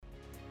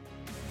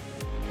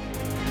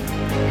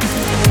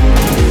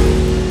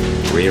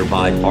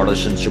clear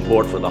bipartisan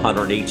support for the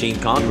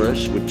 118th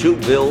Congress with two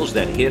bills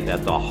that hit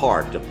at the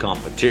heart of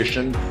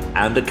competition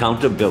and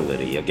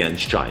accountability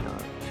against China.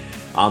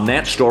 On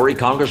that story,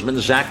 Congressman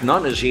Zach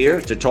Nunn is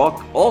here to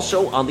talk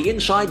also on the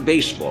inside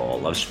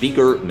baseball of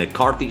Speaker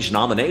McCarthy's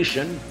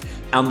nomination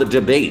and the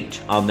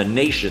debate on the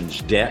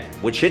nation's debt,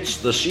 which hits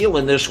the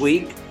ceiling this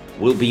week,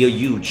 will be a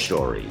huge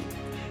story.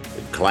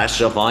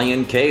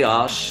 Classifying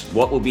chaos,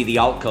 what will be the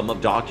outcome of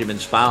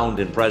documents found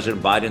in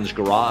President Biden's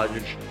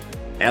garage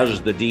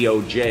as the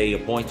DOJ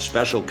appoints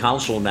special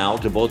counsel now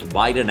to both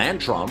Biden and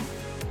Trump,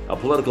 a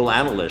political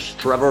analyst,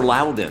 Trevor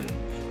Loudon.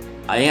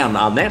 And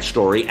on that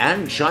story,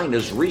 and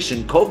China's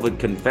recent COVID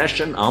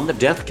confession on the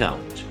death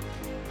count.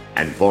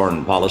 And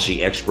foreign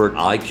policy expert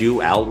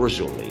IQ Al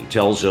Rassooli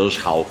tells us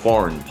how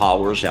foreign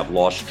powers have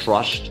lost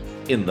trust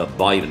in the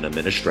Biden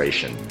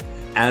administration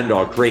and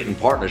are creating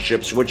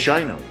partnerships with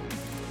China.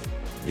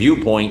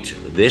 Viewpoint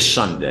this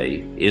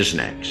Sunday is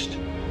next.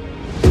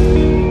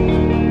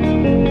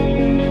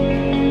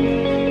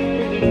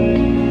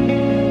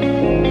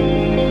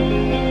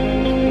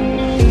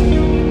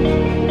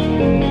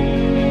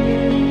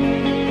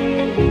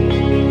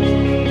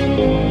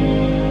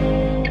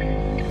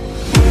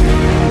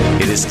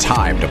 It is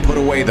time to put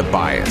away the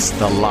bias,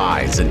 the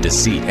lies, and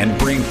deceit, and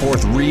bring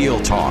forth real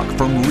talk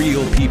from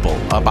real people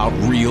about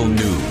real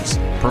news,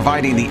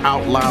 providing the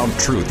out loud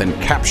truth and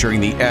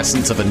capturing the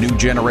essence of a new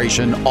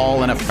generation,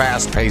 all in a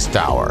fast-paced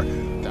hour.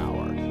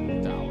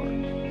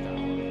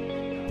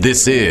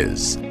 This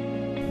is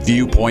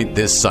Viewpoint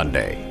This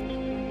Sunday.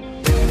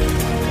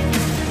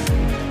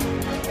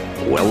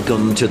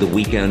 Welcome to the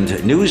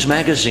Weekend News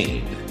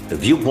Magazine,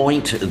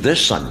 Viewpoint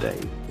This Sunday.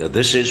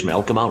 This is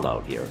Malcolm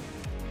Out here.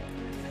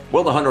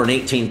 Well, the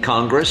 118th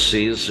Congress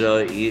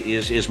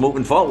is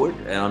moving forward,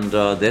 and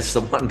that's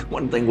the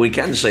one thing we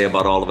can say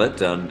about all of it.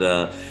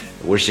 And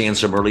we're seeing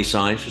some early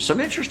signs,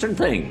 some interesting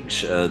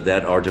things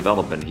that are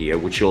developing here,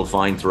 which you'll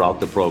find throughout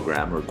the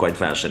program are quite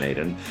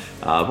fascinating.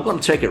 We're going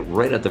to take it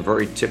right at the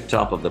very tip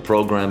top of the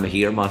program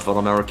here, my fellow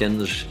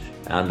Americans,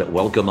 and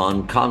welcome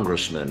on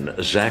Congressman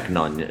Zach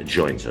Nunn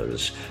joins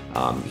us.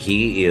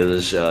 He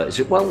is,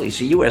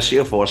 he's a U.S.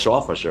 Air Force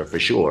officer for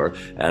sure,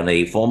 and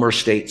a former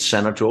state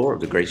senator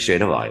of the great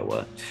state of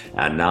Iowa,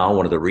 and now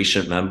one of the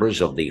recent members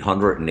of the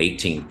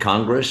 118th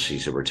Congress.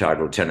 He's a retired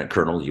lieutenant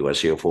colonel,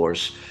 U.S. Air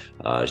Force,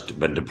 has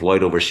been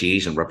deployed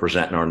overseas and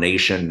representing our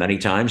nation many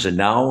times. And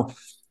now,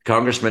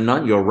 Congressman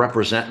Nunn, you're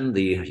representing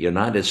the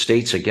United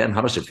States again.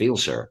 How does it feel,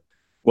 sir?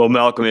 Well,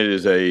 Malcolm, it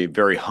is a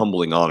very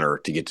humbling honor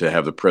to get to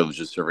have the privilege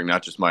of serving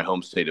not just my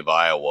home state of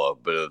Iowa,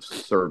 but of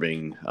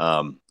serving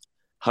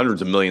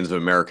hundreds of millions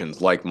of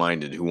Americans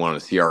like-minded who want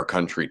to see our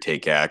country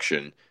take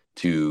action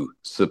to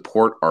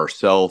support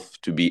ourselves,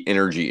 to be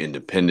energy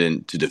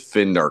independent, to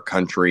defend our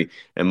country,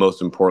 and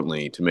most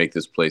importantly, to make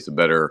this place a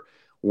better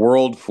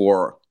world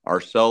for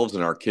ourselves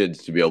and our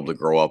kids to be able to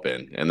grow up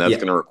in. And that's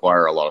going to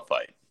require a lot of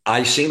fight.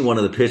 I've seen one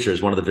of the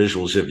pictures, one of the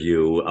visuals of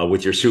you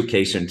with your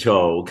suitcase in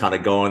tow, kind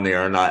of going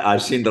there. And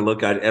I've seen the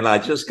look at it, and I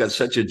just got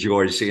such a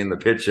joy seeing the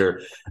picture.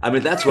 I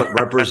mean, that's what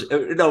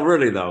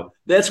really though,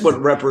 that's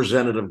what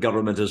representative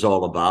government is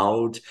all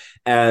about.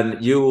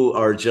 And you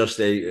are just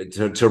a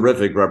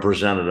terrific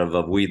representative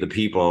of we the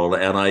people.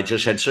 And I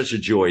just had such a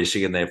joy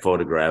seeing that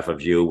photograph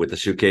of you with the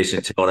suitcase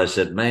in tow. And I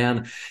said,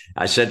 man,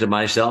 I said to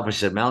myself,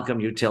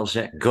 Malcolm, you tell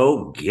Zach,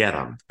 go get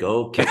him.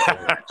 Go kick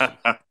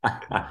him.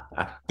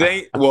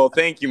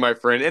 Thank you, my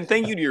friend. And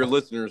thank you to your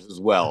listeners as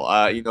well.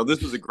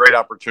 This was a great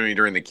opportunity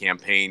during the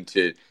campaign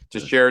to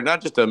share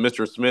not just a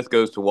Mr. Smith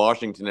goes to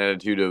Washington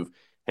attitude of,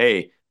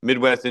 hey,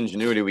 Midwest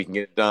ingenuity, we can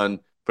get it done.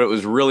 But it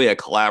was really a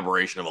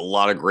collaboration of a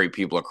lot of great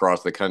people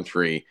across the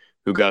country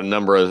who got a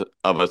number of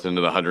us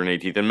into the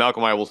 118th. And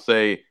Malcolm, I will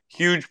say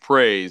huge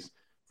praise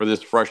for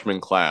this freshman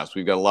class.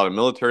 We've got a lot of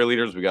military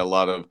leaders. We've got a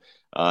lot of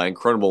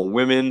incredible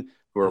women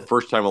who are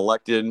first time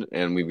elected.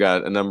 And we've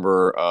got a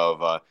number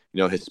of,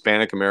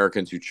 Hispanic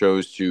Americans who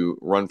chose to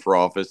run for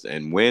office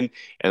and win.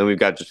 And then we've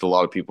got just a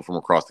lot of people from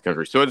across the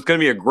country. So it's going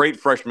to be a great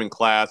freshman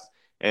class,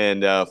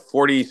 and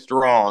 40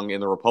 strong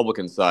in the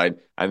Republican side.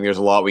 I think there's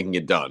a lot we can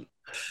get done.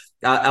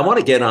 I want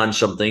to get on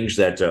some things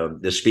that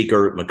the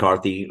Speaker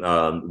McCarthy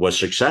was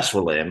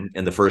successful in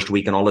the first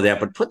week and all of that.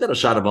 But put that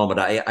aside a moment.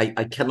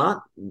 I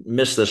cannot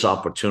miss this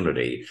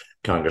opportunity,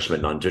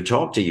 Congressman Nunn, to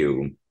talk to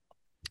you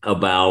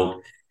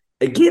about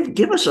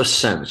give us a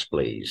sense,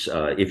 please,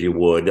 if you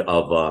would,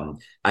 of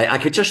I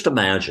could just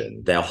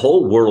imagine the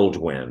whole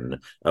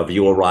whirlwind of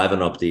you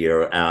arriving up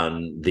there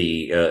and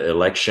the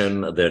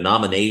election, the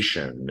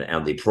nomination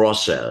and the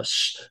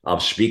process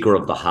of Speaker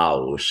of the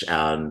House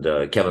and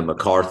Kevin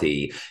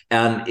McCarthy,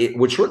 and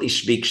which really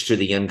speaks to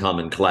the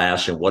incoming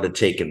class and what had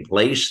taken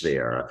place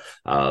there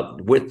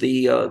with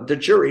the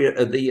jury,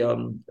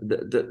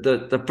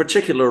 the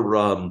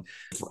particular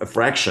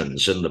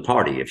fractions in the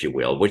party, if you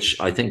will, which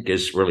I think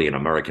is really an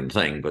American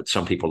thing, but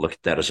some people look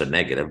at that as a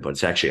negative, but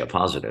it's actually a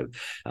positive.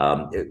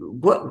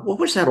 What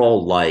was that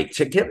all like?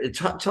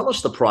 Tell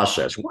us the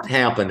process. What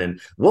happened and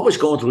what was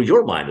going through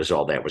your mind as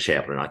all that was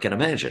happening? I can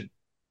imagine.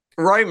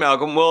 Right,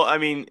 Malcolm. Well, I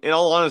mean, in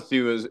all honesty,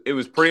 it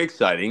was pretty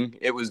exciting.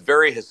 It was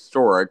very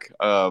historic.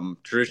 Yeah.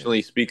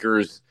 Traditionally,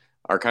 speakers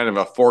are kind of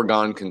a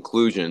foregone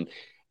conclusion.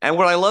 And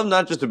what I love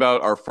not just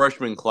about our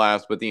freshman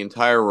class, but the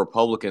entire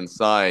Republican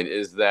side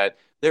is that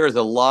there is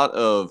a lot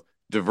of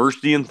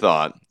diversity in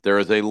thought. There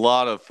is a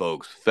lot of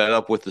folks fed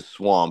up with the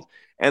swamp,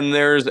 and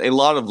there's a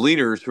lot of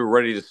leaders who are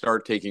ready to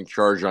start taking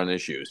charge on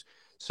issues.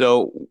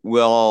 So,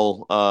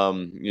 well,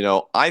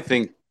 I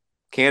think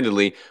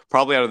candidly,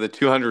 probably out of the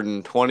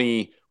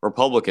 220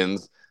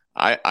 Republicans,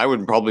 I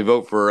would probably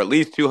vote for at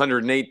least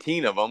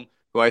 218 of them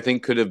who I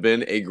think could have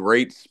been a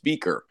great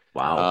speaker.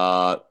 Wow.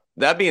 Uh,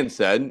 that being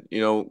said,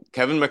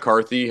 Kevin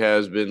McCarthy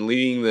has been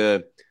leading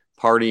the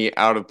party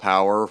out of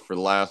power for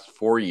the last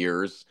 4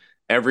 years.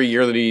 Every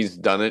year that he's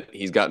done it,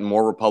 he's gotten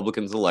more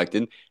Republicans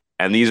elected.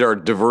 And these are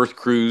diverse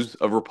crews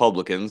of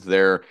Republicans.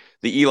 They're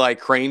the Eli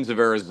Cranes of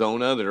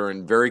Arizona that are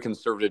in very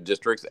conservative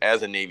districts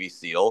as a Navy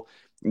SEAL.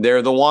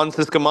 They're the Juan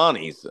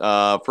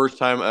Ciscomanis, first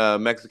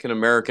time Mexican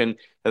American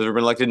has ever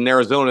been elected in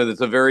Arizona.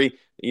 That's a very,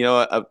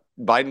 a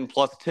Biden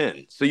plus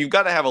 10. So you've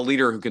got to have a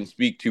leader who can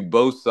speak to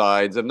both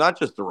sides of not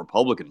just the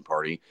Republican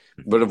Party,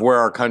 but of where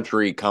our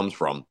country comes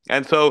from.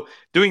 And so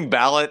doing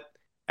ballot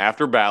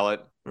after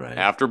ballot Right.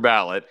 after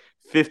ballot,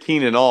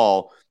 15 in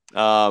all,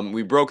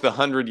 we broke the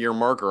 100-year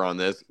marker on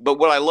this. But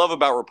what I love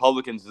about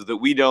Republicans is that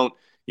we don't,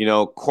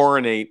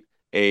 coronate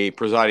a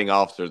presiding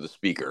officer, the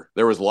speaker.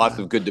 There was lots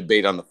of good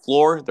debate on the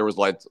floor. There was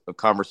lots of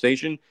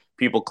conversation.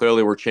 People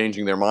clearly were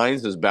changing their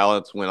minds as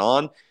ballots went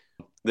on.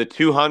 The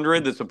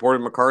 200 that supported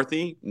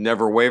McCarthy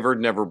never wavered,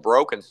 never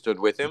broke, and stood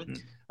with him.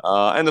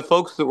 Mhm. And the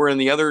folks that were in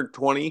the other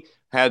 20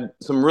 had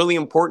some really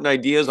important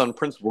ideas on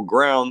principled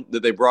ground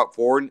that they brought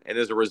forward. And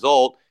as a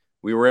result,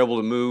 we were able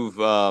to move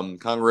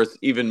Congress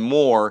even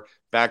more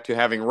back to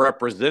having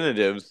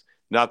representatives,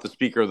 not the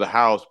Speaker of the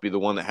House, be the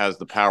one that has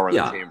the power in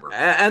the Yeah, chamber.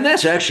 and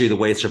that's actually the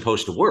way it's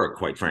supposed to work,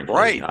 quite frankly.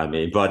 Right. I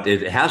mean, but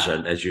it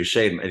hasn't, as you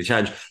say many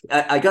times.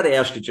 I got to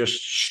ask you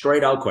just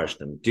straight out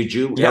question: did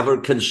you Yeah. ever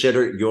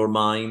consider in your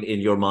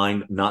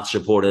mind, not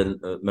supporting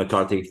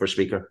McCarthy for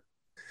Speaker?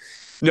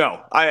 No,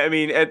 I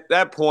mean, at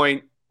that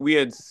point, we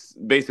had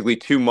basically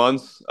 2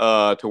 months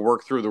to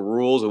work through the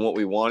rules and what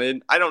we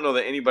wanted. I don't know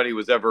that anybody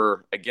was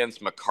ever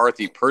against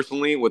McCarthy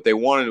personally. What they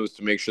wanted was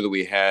to make sure that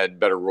we had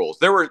better rules.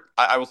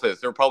 I will say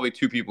this, there were probably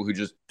two people who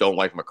just don't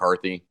like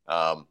McCarthy,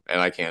 and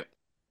I can't.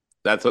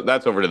 That's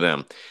over to them.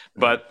 Right.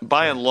 But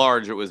by Right. and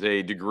large, it was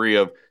a degree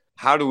of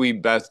how do we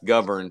best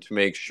govern to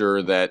make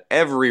sure that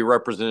every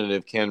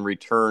representative can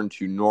return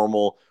to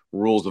normal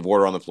rules of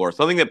order on the floor.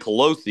 Something that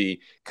Pelosi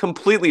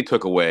completely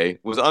took away,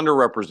 was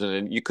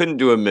underrepresented. You couldn't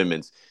do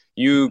amendments.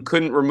 You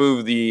couldn't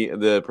remove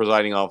the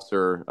presiding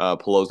officer,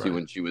 Pelosi, Right.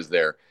 when she was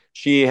there.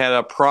 She had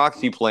a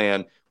proxy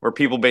plan where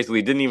people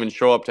basically didn't even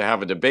show up to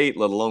have a debate,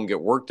 let alone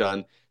get work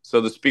done. So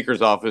the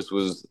speaker's office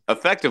was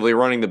effectively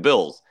running the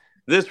bills.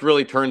 This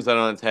really turns that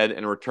on its head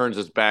and returns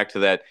us back to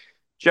that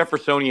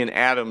Jeffersonian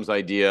Adams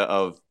idea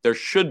of there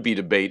should be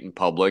debate in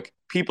public.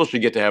 People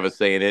should get to have a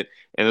say in it.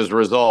 And as a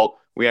result,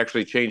 we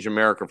actually change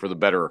America for the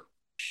better.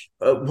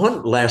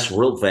 One last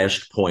real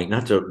fast point,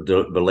 not to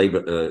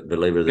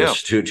belabor Yeah.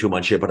 this too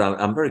much here, but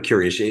I'm very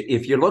curious.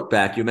 If you look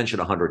back, you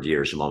mentioned 100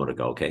 years a moment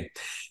ago, okay?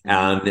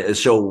 Mm-hmm. And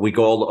so we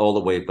go all the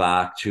way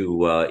back to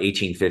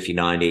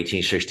 1859,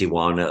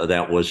 1861.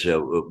 That was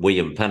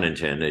William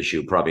Pennington, as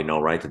you probably know,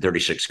 right? The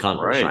 36th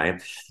Congress, Right.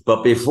 right?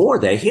 But before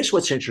that, here's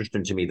what's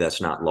interesting to me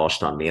that's not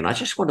lost on me, and I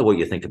just wonder what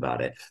you think about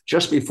it.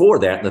 Just before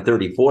that, in the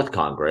 34th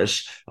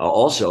Congress,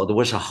 also, there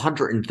was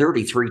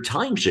 133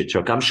 times it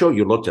took. I'm sure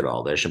you looked at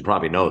all this and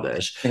probably know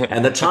this.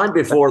 And the time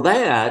before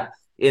that,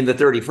 in the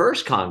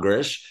 31st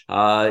Congress,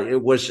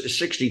 it was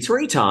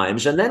 63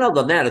 times. And then other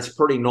than that, it's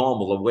pretty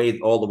normal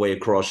all the way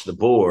across the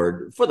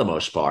board for the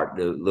most part,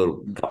 a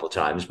little couple of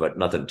times, but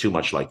nothing too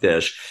much like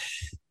this.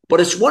 But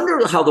it's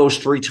wonder how those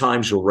three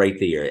times were right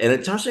there. And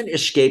it doesn't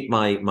escape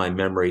my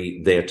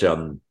memory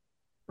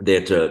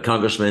that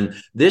Congressman,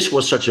 this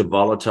was such a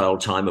volatile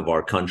time of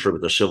our country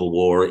with the Civil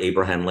War,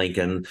 Abraham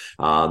Lincoln.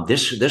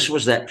 This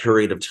was that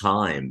period of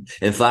time.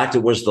 In fact,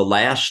 it was the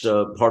last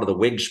part of the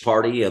Whigs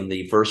Party and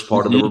the first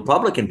part of the Mm-hmm.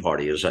 Republican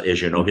Party, as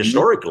you know, Mm-hmm.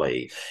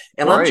 historically.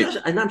 And Right.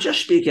 I'm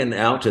just speaking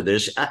out to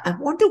this. I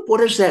wonder what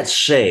does that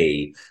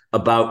say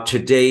about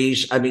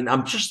today's? I mean,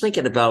 I'm just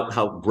thinking about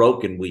how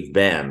broken we've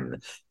been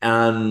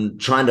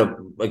and trying to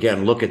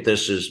again look at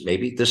this as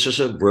maybe this is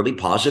a really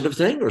positive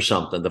thing or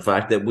something. The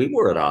fact that we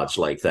were at odds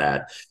like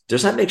that.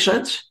 Does that make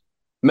sense?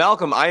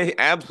 Malcolm, I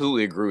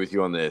absolutely agree with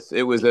you on this.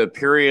 It was a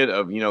period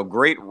of,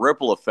 great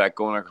ripple effect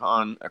going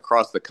on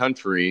across the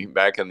country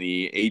back in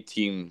the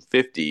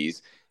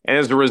 1850s. And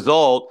as a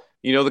result,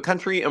 the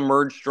country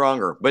emerged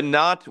stronger, but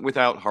not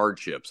without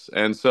hardships.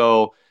 And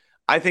so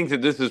I think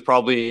that this is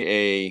probably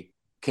a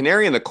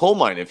canary in the coal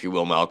mine, if you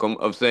will, Malcolm,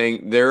 of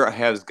saying there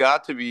has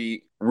got to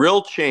be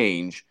real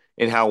change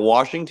in how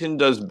Washington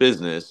does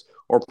business,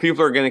 or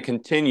people are going to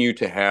continue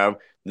to have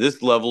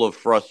this level of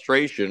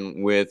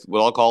frustration with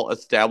what I'll call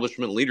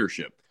establishment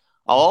leadership.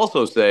 I'll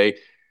also say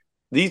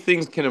these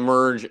things can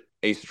emerge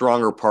a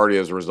stronger party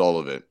as a result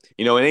of it.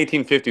 In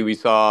 1850, we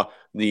saw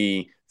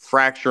the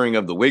fracturing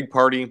of the Whig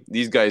Party.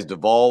 These guys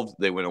devolved,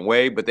 they went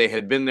away, but they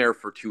had been there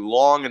for too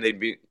long and they'd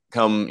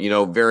become,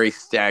 very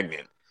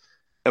stagnant.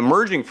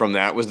 Emerging from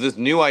that was this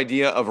new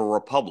idea of a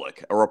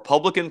republic, a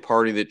Republican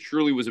Party that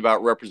truly was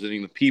about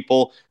representing the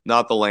people,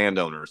 not the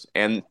landowners.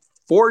 And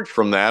forged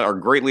from that are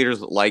great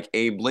leaders like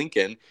Abe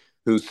Lincoln,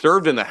 who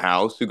served in the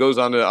House, who goes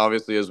on to,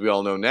 obviously, as we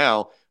all know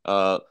now,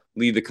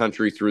 lead the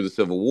country through the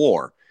Civil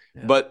War.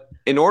 Yeah. But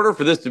in order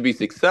for this to be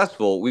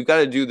successful, we've got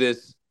to do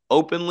this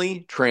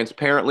openly,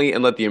 transparently,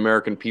 and let the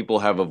American people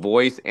have a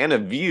voice and a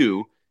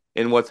view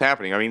in what's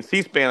happening. I mean,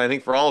 C-SPAN, I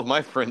think for all of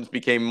my friends,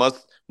 became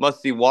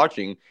must-see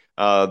watching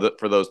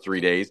for those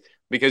 3 days,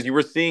 because you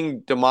were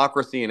seeing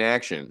democracy in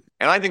action.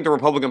 And I think the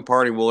Republican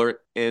Party will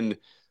end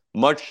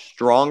much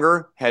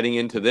stronger heading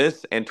into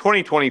this. And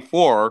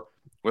 2024,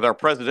 with our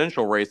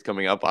presidential race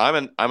coming up, I'm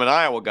an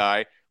Iowa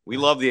guy. We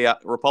love the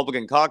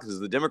Republican caucuses.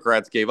 The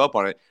Democrats gave up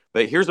on it.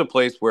 But here's a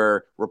place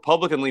where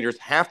Republican leaders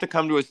have to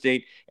come to a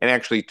state and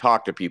actually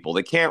talk to people.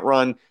 They can't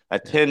run a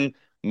 $10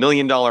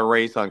 million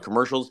race on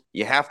commercials.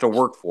 You have to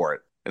work for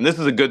it. And this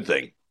is a good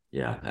thing.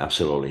 Yeah,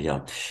 absolutely.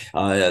 Yeah.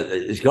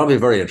 It's going to be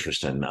very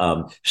interesting.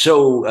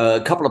 So a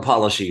couple of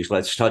policies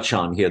let's touch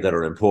on here that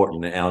are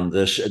important. And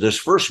this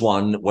first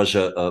one was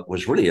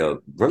really a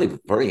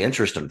very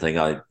interesting thing.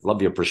 I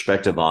love your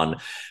perspective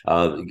on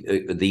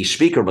the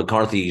Speaker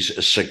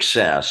McCarthy's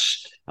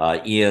success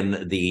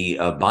in the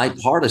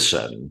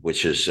bipartisan,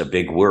 which is a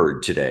big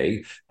word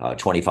today,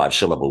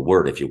 25-syllable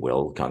word, if you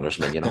will,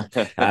 Congressman,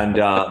 and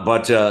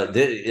but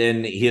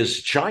in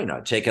his China,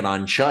 taking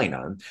on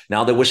China.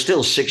 Now, there was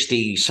still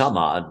 60 some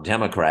odd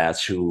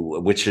Democrats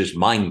which is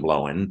mind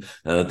blowing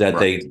that right.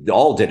 They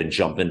all didn't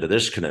jump into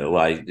this canoe.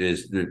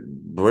 It's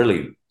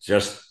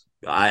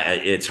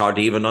hard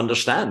to even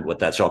understand what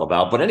that's all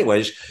about. But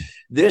anyways,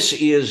 this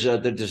is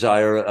the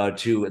desire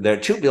there are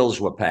two bills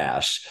were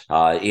passed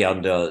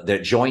and that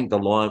joined the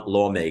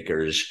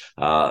lawmakers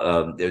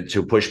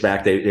to push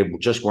back. They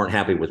just weren't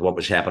happy with what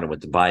was happening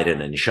with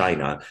Biden and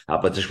China,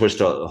 but this was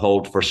to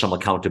hold for some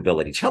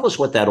accountability. Tell us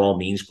what that all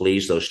means,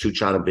 please, those two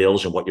China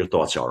bills, and what your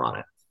thoughts are on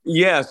it.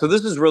 Yeah, so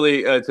this is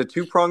really, it's a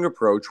two-pronged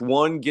approach.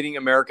 One, getting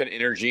American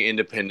energy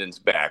independence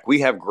back. We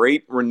have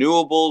great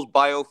renewables,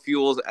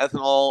 biofuels,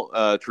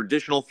 ethanol,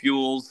 traditional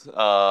fuels.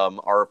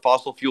 Our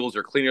fossil fuels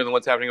are cleaner than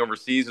what's happening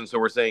overseas. And so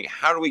we're saying,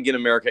 how do we get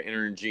American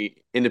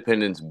energy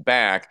independence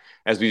back,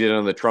 as we did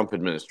under the Trump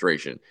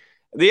administration?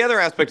 The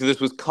other aspect of this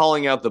was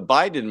calling out the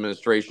Biden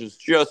administration's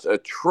just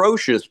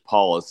atrocious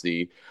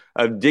policy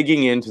of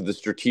digging into the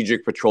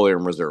Strategic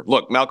Petroleum Reserve.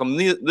 Look, Malcolm,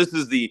 this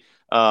is the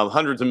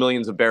hundreds of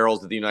millions of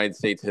barrels that the United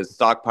States has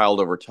stockpiled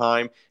over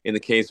time in the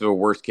case of a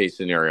worst case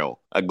scenario.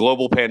 A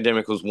global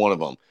pandemic was one of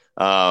them,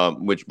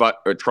 which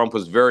Trump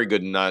was very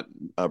good in not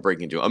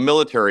breaking into. A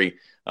military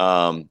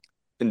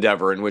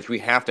endeavor in which we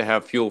have to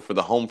have fuel for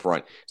the home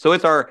front. So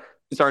it's our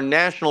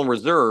national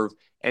reserve,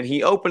 and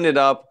he opened it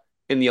up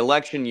in the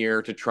election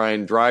year to try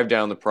and drive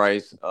down the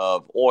price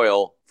of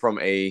oil from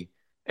a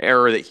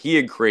error that he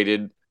had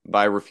created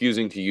by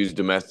refusing to use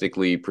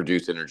domestically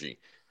produced energy.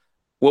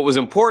 What was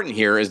important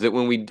here is that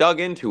when we dug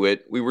into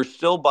it, we were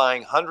still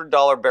buying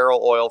 $100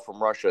 barrel oil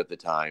from Russia at the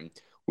time.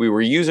 We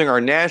were using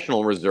our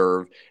national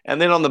reserve.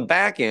 And then on the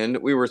back end,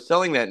 we were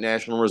selling that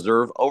national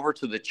reserve over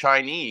to the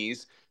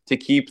Chinese to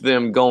keep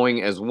them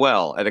going as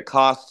well at a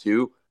cost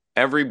to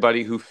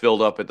everybody who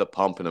filled up at the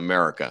pump in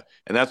America.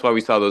 And that's why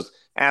we saw those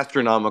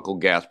astronomical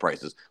gas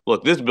prices.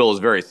 Look, this bill is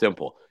very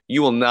simple.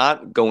 You will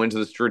not go into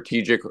the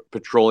Strategic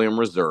Petroleum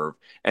Reserve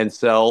and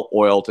sell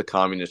oil to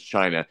communist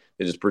China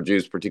that is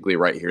produced particularly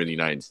right here in the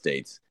United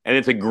States. And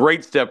it's a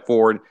great step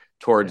forward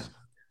towards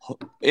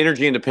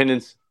energy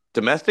independence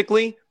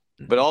domestically,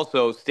 but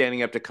also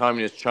standing up to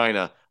communist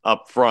China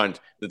up front,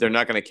 that they're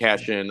not going to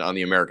cash in on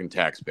the American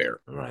taxpayer.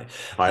 Right.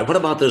 All right. What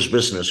about this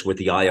business with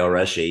the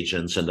IRS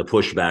agents and the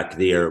pushback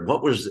there?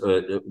 What was,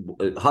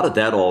 how did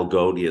that all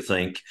go, do you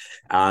think?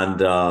 And,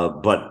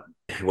 but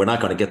we're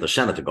not going to get the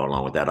Senate to go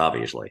along with that,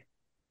 obviously.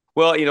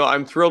 Well,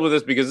 I'm thrilled with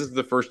this because this is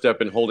the first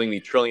step in holding the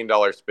 $1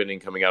 trillion spending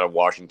coming out of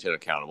Washington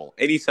accountable.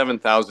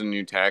 87,000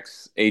 new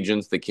tax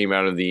agents that came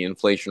out of the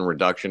Inflation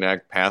Reduction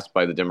Act passed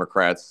by the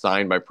Democrats,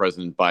 signed by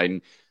President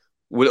Biden,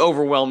 would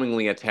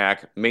overwhelmingly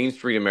attack Main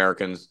Street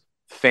Americans,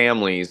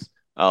 families,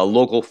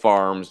 local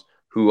farms,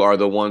 who are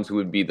the ones who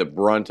would be the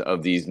brunt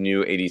of these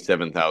new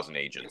 87,000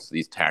 agents,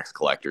 these tax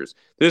collectors.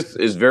 This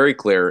is very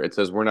clear. It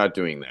says we're not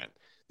doing that.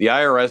 The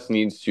IRS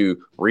needs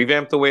to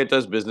revamp the way it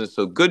does business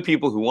so good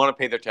people who want to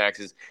pay their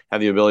taxes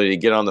have the ability to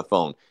get on the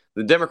phone.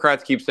 The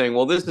Democrats keep saying,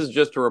 well, this is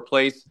just to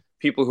replace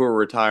people who are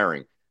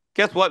retiring.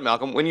 Guess what,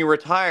 Malcolm? When you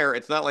retire,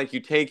 it's not like you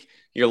take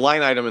your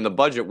line item in the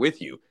budget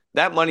with you.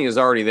 That money is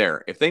already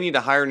there. If they need to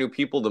hire new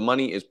people, the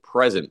money is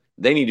present.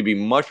 They need to be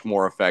much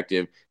more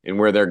effective in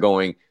where they're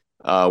going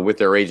with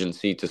their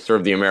agency to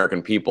serve the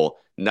American people,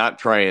 not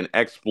try and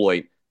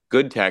exploit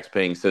good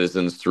tax-paying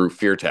citizens through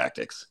fear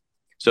tactics.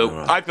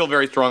 So I feel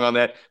very strong on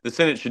that. The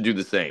Senate should do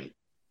the same.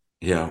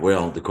 Yeah,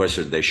 well, the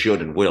question they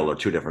should and will are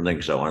two different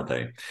things, though, aren't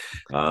they? It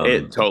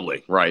Um,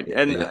 totally right.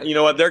 And yeah, you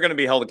know what? They're going to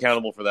be held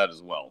accountable for that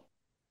as well.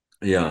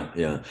 yeah,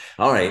 yeah.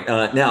 All right.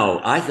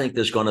 Now, I think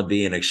there's going to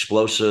be an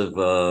explosive.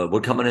 We're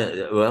coming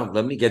in. Well,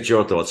 let me get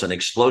your thoughts. An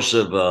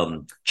explosive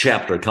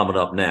chapter coming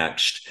up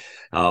next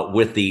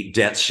with the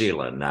debt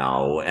ceiling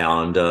now.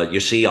 And you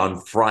see, on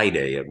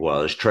Friday, it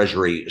was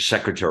Treasury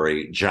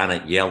Secretary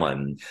Janet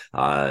Yellen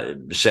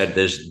said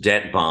this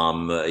debt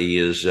bomb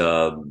is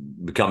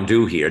become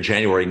due here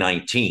January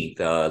 19th.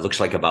 Looks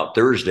like about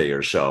Thursday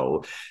or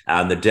so.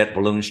 And the debt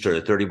balloons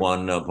to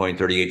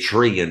 $31.38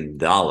 trillion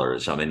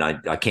dollars. I mean,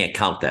 I can't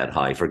count that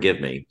high. Forgive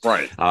me.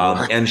 Right.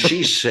 And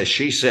she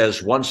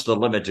says once the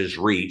limit is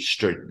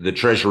reached, the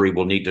Treasury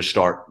will need to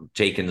start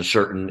taking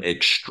certain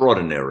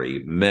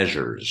extraordinary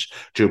measures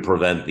to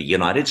prevent the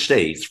United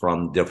States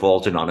from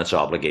defaulting on its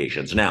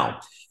obligations. Now,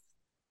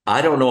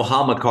 I don't know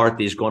how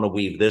McCarthy is going to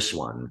weave this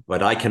one,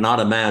 but I cannot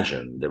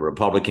imagine the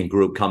Republican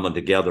group coming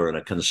together in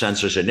a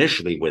consensus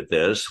initially with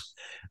this.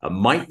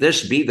 Might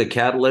this be the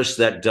catalyst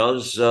that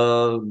does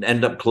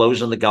end up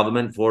closing the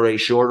government for a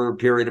shorter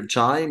period of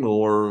time,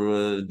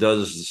 or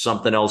does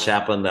something else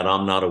happen that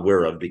I'm not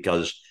aware of?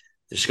 Because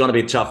it's going to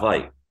be a tough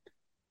fight.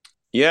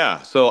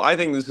 Yeah, so I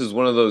think this is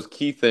one of those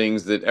key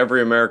things that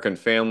every American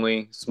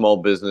family, small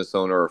business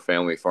owner, or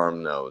family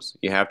farm knows.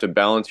 You have to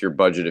balance your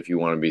budget if you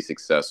want to be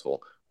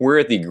successful. We're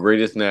at the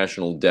greatest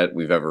national debt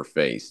we've ever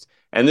faced.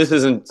 And this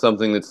isn't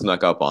something that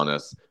snuck up on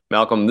us.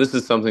 Malcolm, this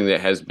is something that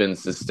has been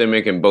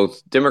systemic in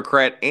both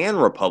Democrat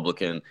and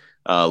Republican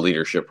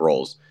leadership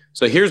roles.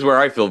 So here's where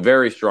I feel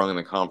very strong in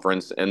the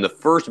conference. And the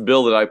first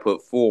bill that I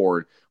put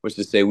forward was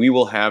to say we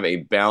will have a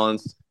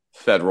balanced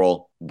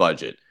federal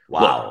budget. Look,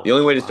 the Wow.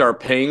 only way to Wow. start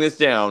paying this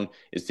down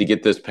is to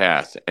get this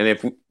passed. And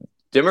if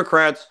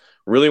Democrats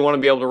really want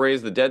to be able to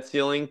raise the debt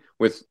ceiling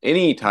with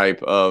any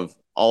type of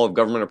all of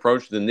government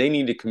approach, then they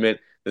need to commit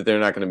that they're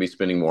not going to be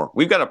spending more.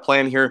 We've got a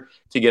plan here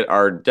to get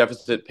our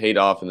deficit paid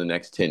off in the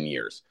next 10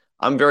 years.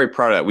 I'm very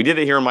proud of that. We did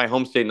it here in my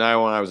home state in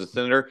Iowa when I was a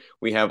senator.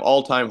 We have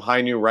all-time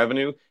high new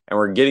revenue, and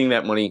we're getting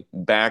that money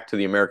back to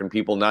the American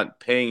people,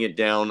 not paying it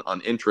down on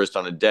interest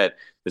on a debt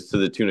that's to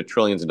the tune of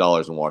trillions of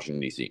dollars in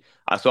Washington, D.C.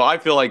 So I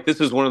feel like this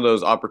is one of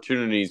those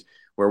opportunities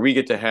where we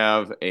get to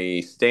have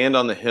a stand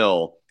on the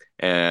hill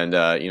and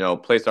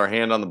place our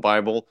hand on the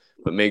Bible,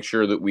 but make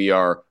sure that we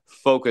are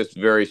focused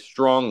very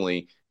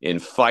strongly in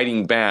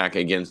fighting back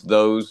against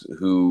those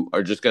who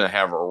are just going to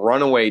have a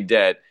runaway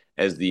debt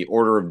as the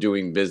order of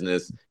doing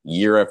business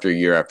year after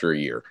year after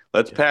year.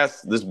 Let's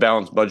pass this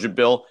balanced budget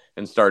bill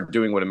and start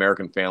doing what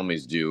American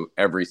families do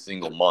every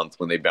single month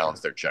when they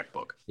balance their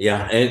checkbook.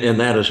 Yeah, and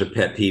that is a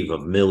pet peeve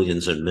of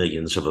millions and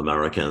millions of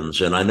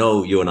Americans. And I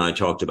know you and I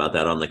talked about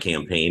that on the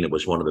campaign. It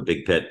was one of the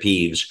big pet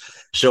peeves.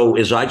 So,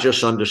 as I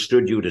just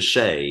understood you to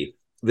say,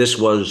 this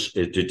was,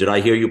 did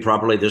I hear you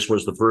properly? This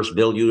was the first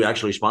bill you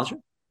actually sponsored?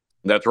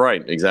 That's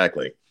right.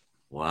 Exactly.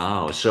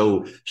 Wow.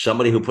 So,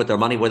 somebody who put their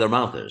money where their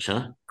mouth is,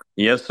 huh?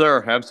 Yes,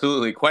 sir.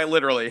 Absolutely. Quite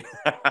literally.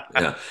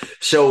 Yeah.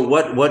 So,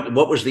 what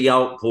was the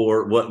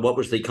outpour? What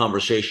was the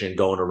conversation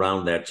going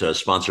around that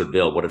sponsored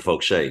bill? What did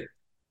folks say?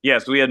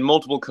 Yes, we had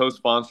multiple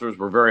co-sponsors.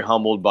 We're very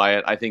humbled by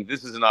it. I think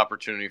this is an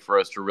opportunity for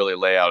us to really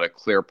lay out a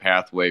clear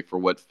pathway for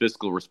what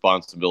fiscal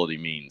responsibility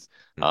means.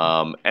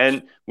 Mhm.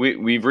 And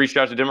we've reached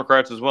out to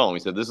Democrats as well, and we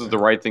said this is the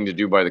right thing to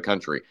do by the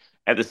country.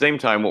 At the same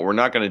time, what we're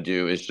not going to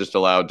do is just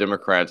allow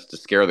Democrats to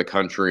scare the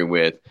country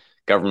with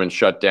government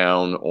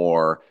shutdown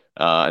or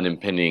an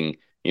impending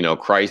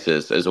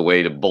crisis as a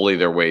way to bully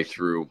their way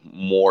through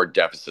more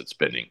deficit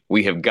spending.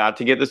 We have got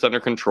to get this under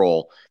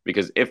control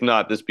because if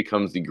not, this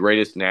becomes the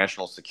greatest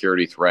national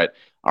security threat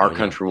our Oh yeah.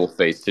 country will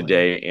face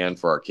today and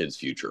for our kids'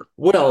 future.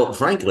 Well,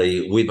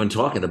 frankly, we've been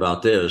talking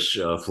about this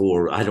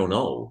for, I don't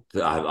know,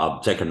 I'll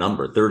take a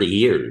number, 30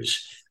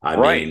 years. I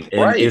Right, mean,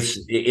 and right.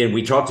 and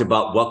we talked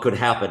about what could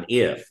happen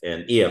if,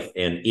 and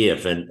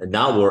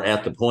now we're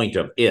at the point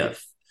of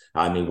if.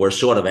 I mean, we're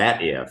sort of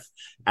at if.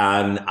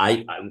 And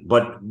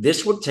but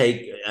this would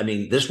take, I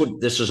mean, this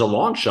is a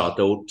long shot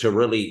though to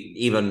really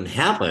even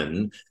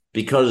happen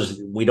because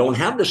we don't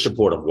have the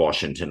support of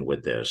Washington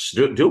with this,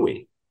 do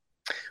we?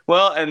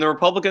 Well, and the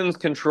Republicans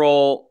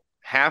control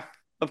half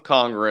of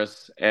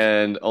Congress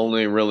and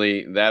only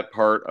really that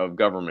part of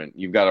government.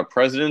 You've got a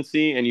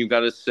presidency and you've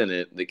got a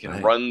Senate that can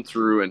Right. run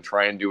through and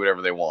try and do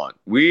whatever they want.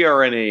 We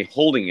are in a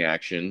holding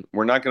action.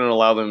 We're not going to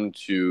allow them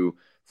to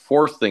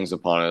force things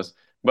upon us.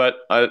 But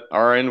at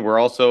our end, we're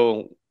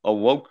also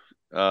awoke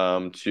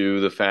to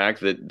the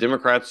fact that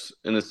Democrats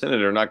in the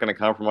Senate are not going to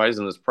compromise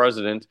on this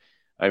president.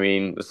 I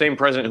mean, the same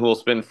president who will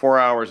spend 4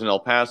 hours in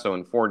El Paso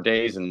and 4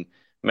 days in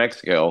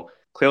Mexico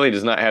clearly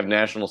does not have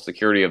national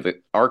security of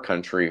our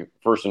country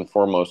first and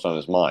foremost on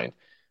his mind.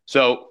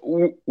 So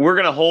we're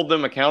going to hold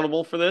them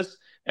accountable for this,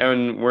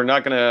 and we're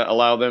not going to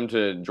allow them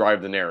to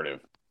drive the narrative.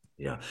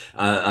 Yeah,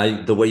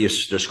 the way you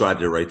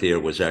described it right there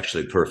was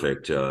actually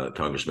perfect,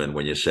 Congressman,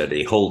 when you said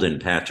a holding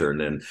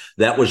pattern. And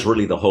that was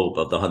really the hope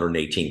of the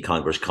 118th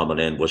Congress coming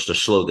in, was to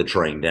slow the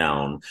train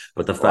down.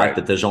 But the fact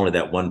that there's only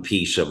that one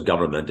piece of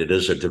government, it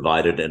is a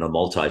divided and a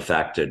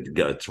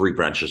multi-factored three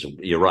branches.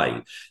 You're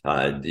right.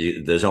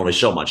 There's only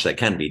so much that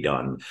can be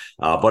done.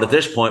 But at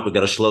this point, we've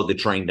got to slow the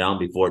train down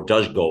before it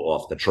does go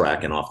off the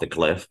track and off the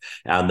cliff.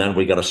 And then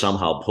we got to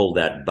somehow pull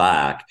that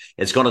back.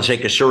 It's going to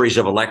take a series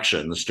of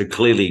elections to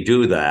clearly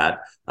do that.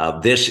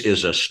 This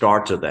is a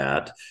start to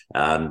that.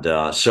 And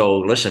so,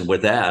 listen,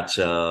 with that,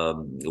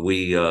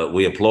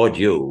 we applaud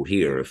you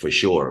here for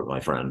sure, my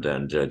friend,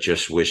 and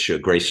just wish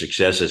great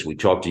success as we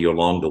talk to you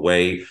along the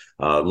way.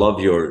 Love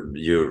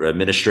your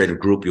administrative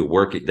group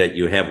that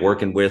you have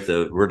working with,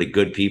 really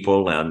good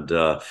people, and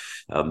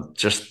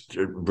just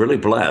really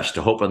blessed,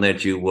 hoping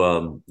that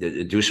you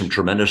do some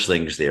tremendous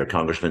things there,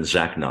 Congressman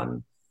Zach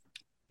Nunn.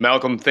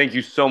 Malcolm, thank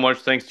you so much.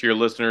 Thanks to your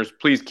listeners.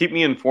 Please keep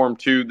me informed,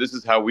 too. This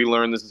is how we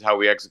learn. This is how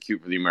we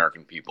execute for the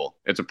American people.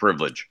 It's a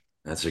privilege.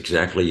 That's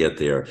exactly it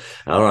there.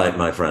 All right,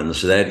 my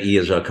friends. That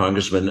is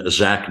Congressman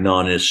Zach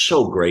Nunn. It's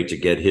so great to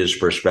get his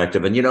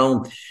perspective. And,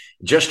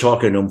 just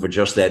talking to him for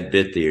just that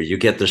bit there, you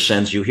get the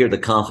sense, you hear the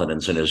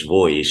confidence in his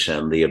voice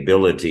and the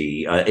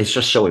ability. It's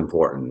just so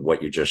important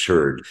what you just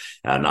heard.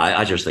 And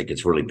I just think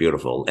it's really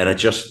beautiful. And it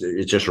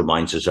just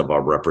reminds us of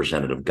our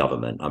representative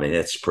government. I mean,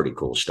 it's pretty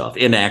cool stuff.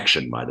 In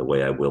action, by the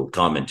way, I will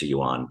comment to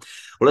you on.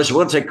 Well, listen,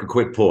 we'll take a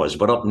quick pause.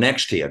 But up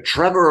next here,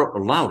 Trevor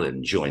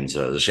Loudon joins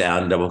us.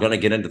 And we're going to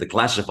get into the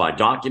classified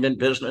document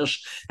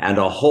business and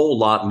a whole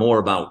lot more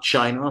about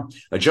China.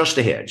 Just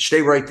ahead.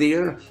 Stay right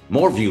there.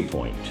 More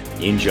Viewpoint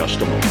in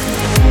just a moment.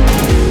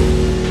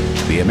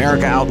 The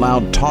America Out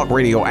Loud Talk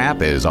Radio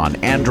app is on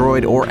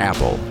Android or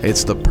Apple.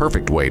 It's the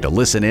perfect way to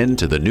listen in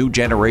to the new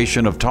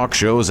generation of talk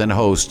shows and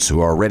hosts who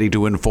are ready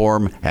to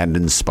inform and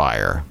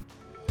inspire.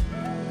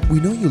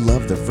 We know you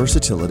love the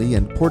versatility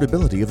and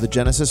portability of the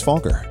Genesis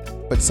Fogger,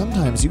 but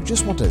sometimes you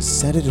just want to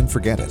set it and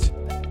forget it.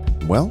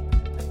 Well,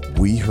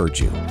 we heard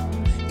you.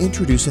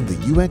 Introducing the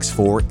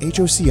UX4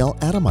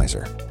 HOCL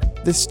Atomizer.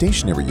 This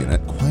stationary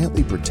unit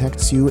quietly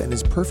protects you and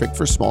is perfect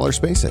for smaller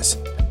spaces.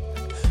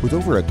 With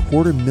over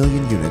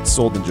 250,000 units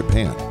sold in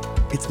Japan,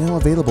 it's now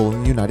available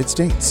in the United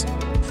States.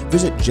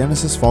 Visit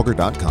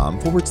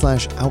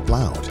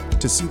genesisfogger.com/outloud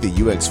to see the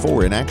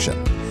UX4 in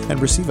action and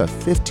receive a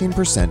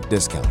 15%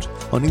 discount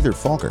on either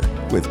Fogger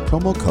with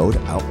promo code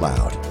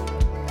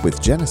OUTLOUD.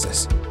 With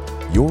Genesis,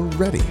 you're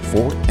ready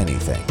for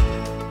anything.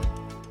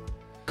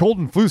 Cold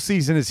and flu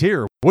season is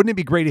here. Wouldn't it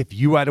be great if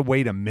you had a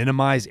way to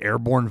minimize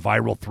airborne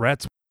viral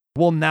threats?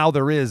 Well, now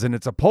there is, and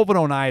it's a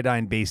povidone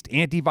iodine-based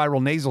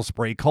antiviral nasal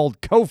spray called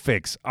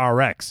Cofix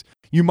RX.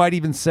 You might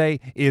even say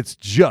it's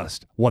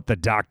just what the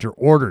doctor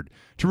ordered.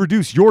 To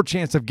reduce your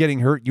chance of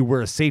getting hurt, you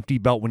wear a safety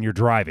belt when you're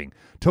driving.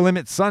 To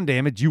limit sun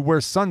damage, you wear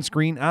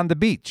sunscreen on the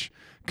beach.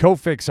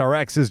 Cofix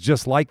RX is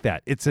just like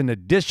that. It's an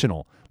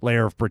additional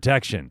layer of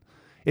protection.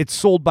 It's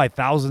sold by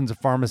thousands of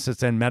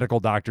pharmacists and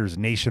medical doctors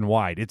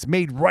nationwide. It's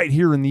made right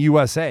here in the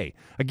USA.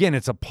 Again,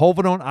 it's a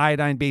povidone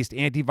iodine-based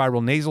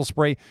antiviral nasal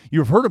spray.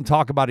 You've heard him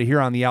talk about it here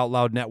on the Out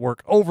Loud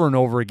Network over and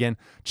over again.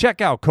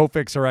 Check out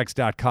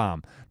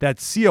CofixRx.com.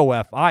 That's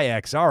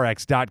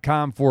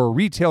COFIXRX.com for a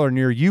retailer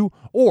near you,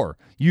 or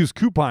use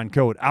coupon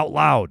code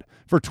OUTLOUD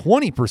for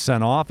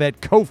 20% off at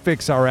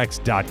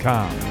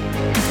CofixRx.com.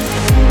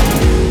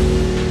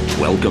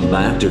 Welcome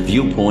back to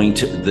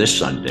Viewpoint this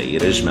Sunday.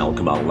 It is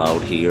Malcolm Out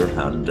Loud here.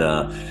 And,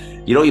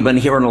 you've been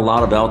hearing a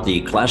lot about the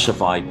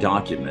classified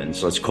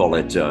documents. Let's call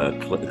it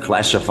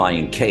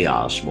classifying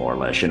chaos, more or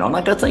less. And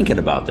I got thinking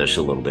about this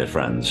a little bit,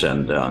 friends.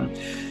 And,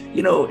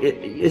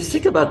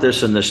 think about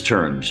this in this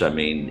terms. I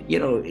mean,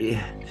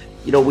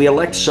 we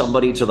elect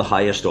somebody to the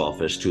highest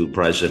office, to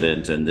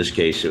president. In this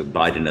case,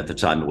 Biden at the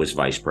time was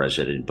vice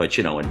president, but,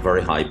 in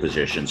very high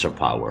positions of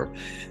power.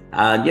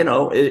 And,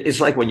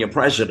 it's like when you're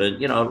president,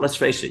 let's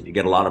face it, you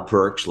get a lot of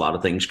perks, a lot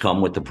of things come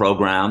with the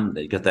program.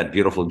 You get that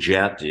beautiful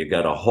jet. You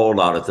got a whole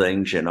lot of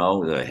things,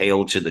 the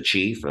hail to the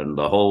chief and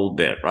the whole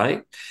bit,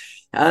 right?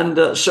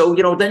 And so,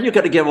 then you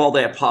got to give all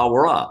that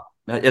power up.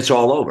 It's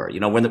all over.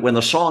 When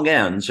the song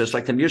ends, it's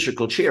like the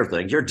musical chair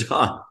thing. You're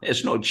done.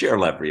 There's no chair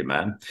left for you,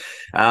 man.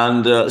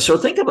 And so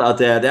think about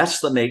that. That's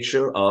the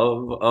nature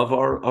of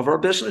our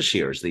business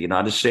here. As the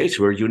United States,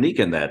 we're unique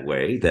in that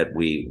way, that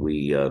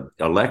we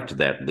elect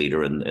that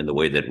leader in the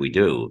way that we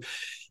do.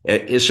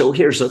 So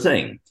here's the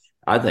thing.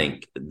 I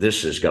think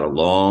this has got a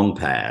long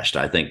past.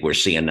 I think we're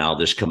seeing now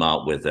this come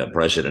out with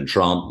President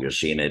Trump. You're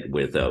seeing it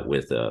with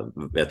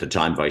at the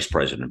time Vice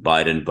President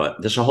Biden. But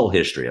there's a whole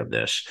history of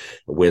this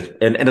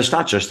and it's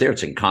not just there.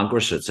 It's in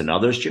Congress. It's in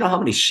others. Do you know how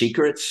many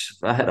secrets?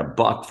 I had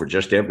 $1 for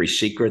just every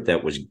secret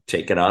that was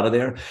taken out of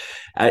there.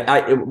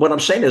 What I'm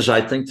saying is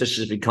I think this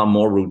has become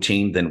more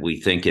routine than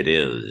we think it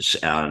is.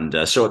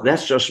 And so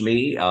that's just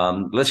me.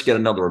 Let's get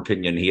another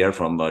opinion here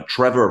from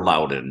Trevor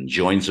Loudon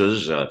joins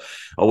us.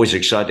 Always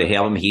excited to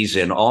have him. He's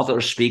an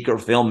author, speaker,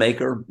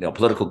 filmmaker,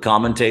 political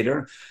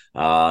commentator.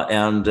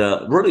 and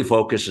really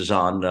focuses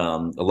on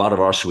a lot of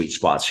our sweet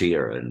spots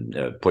here and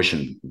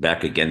pushing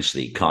back against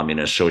the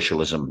communist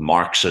socialism,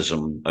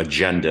 Marxism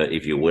agenda,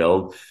 if you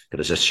will.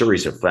 There's a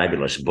series of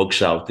fabulous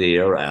books out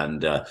there,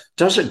 and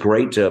does a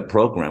great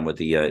program with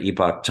the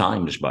Epoch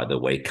Times, by the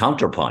way,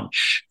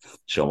 Counterpunch.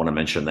 So I want to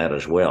mention that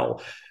as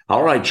well.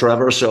 All right,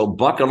 Trevor, so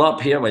buckle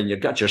up here and you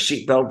got your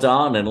seatbelt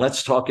on, and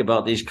let's talk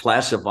about these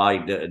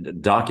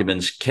classified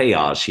documents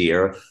chaos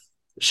here.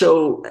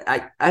 So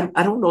I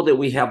don't know that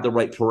we have the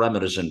right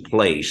parameters in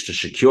place to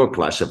secure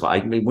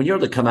classified. I mean, when you're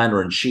the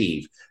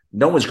commander-in-chief,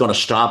 no one's going to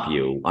stop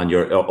you on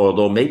your,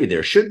 although maybe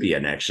there should be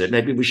an exit.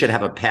 Maybe we should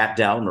have a pat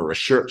down or a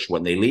search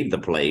when they leave the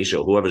place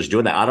or whoever's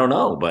doing that. I don't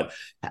know. But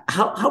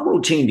how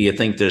routine do you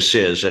think this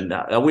is? And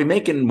are we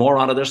making more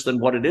out of this than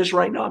what it is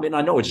right now? I mean,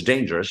 I know it's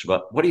dangerous,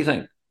 but what do you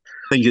think?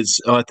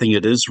 I think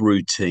it is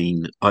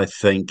routine. I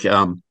think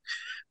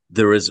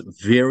there is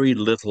very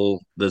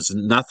little, there's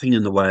nothing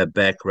in the way of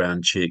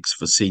background checks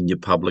for senior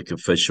public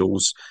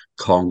officials,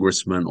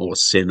 congressmen or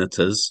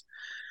senators.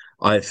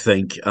 I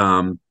think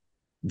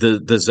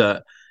there's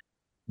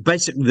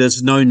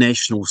no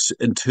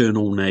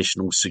internal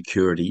national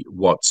security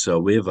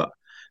whatsoever.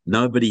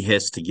 Nobody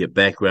has to get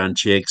background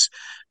checks.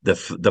 The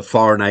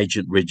Foreign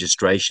Agent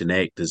Registration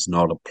Act is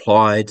not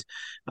applied.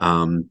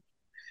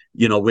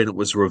 When it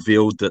was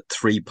revealed that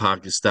 3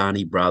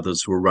 Pakistani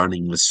brothers were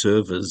running the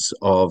servers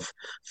of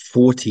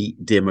 40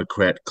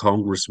 Democrat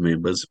Congress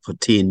members for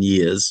 10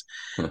 years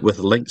with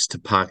links to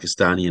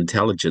Pakistani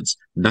intelligence,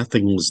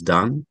 nothing was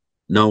done.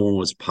 No one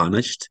was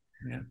punished.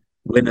 Yeah.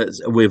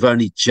 We've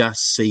only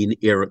just seen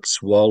Eric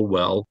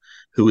Swalwell,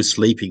 who was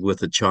sleeping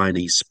with a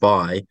Chinese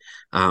spy,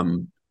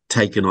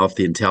 taken off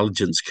the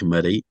Intelligence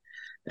Committee.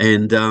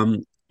 And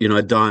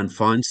Dianne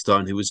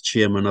Feinstein, who was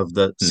chairman of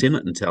the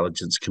Senate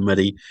Intelligence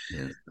Committee,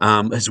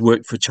 has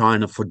worked for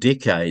China for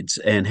decades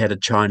and had a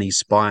Chinese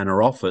spy in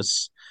her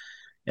office.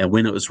 And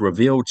when it was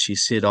revealed, she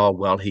said, "Oh,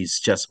 well, he's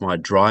just my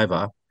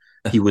driver.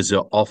 He was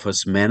an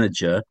office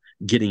manager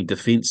getting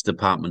Defense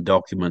Department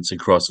documents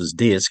across his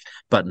desk,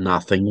 but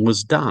nothing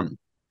was done."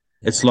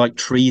 It's like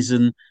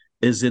treason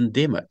is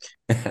endemic.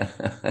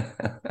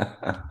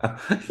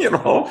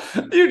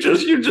 You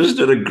just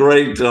did a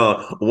great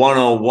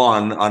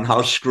 101 on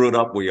how screwed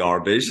up we are,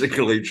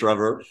 basically,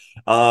 Trevor.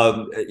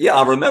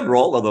 I remember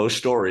all of those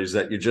stories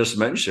that you just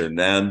mentioned.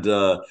 And,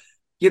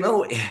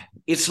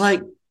 it's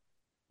like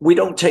we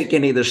don't take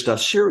any of this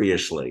stuff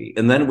seriously.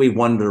 And then we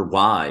wonder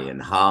why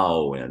and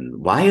how and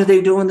why are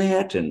they doing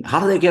that? And how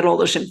do they get all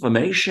this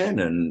information?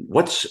 And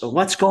what's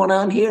going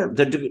on here?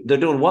 They're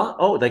doing what?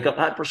 Oh, they got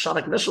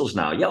hypersonic missiles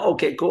now. Yeah,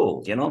 okay,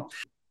 cool,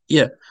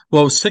 Yeah,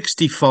 well,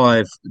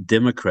 65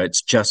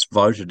 Democrats just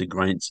voted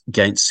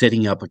against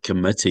setting up a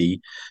committee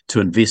to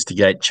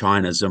investigate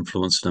China's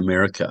influence in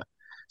America.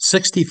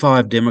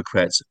 65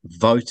 Democrats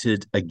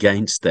voted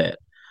against that.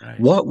 Right.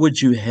 What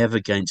would you have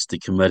against a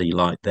committee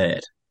like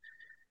that?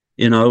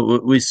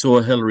 We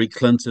saw Hillary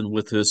Clinton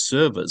with her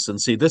servers. And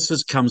see,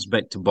 comes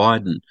back to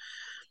Biden.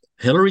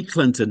 Hillary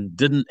Clinton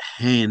didn't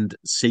hand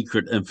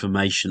secret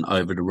information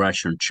over to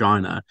Russia and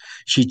China.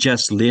 She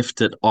just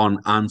left it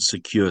on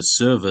unsecure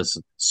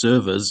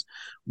servers,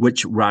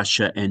 which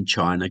Russia and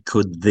China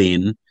could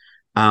then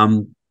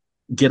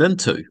get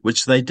into,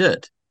 which they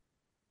did.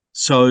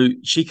 So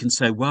she can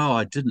say, well,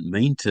 I didn't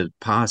mean to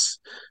pass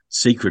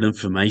secret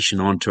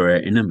information on to our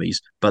enemies,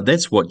 but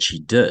that's what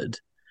she did.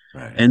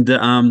 Right. And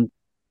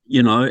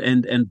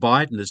and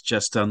Biden has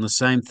just done the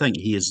same thing.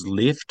 He has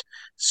left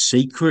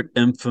secret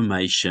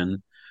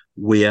information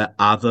where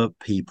other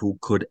people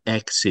could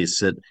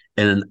access it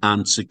in an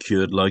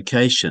unsecured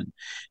location.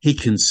 He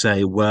can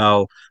say,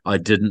 well, I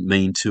didn't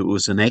mean to, it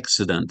was an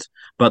accident.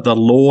 But the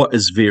law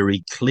is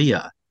very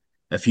clear.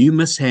 If you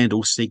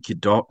mishandle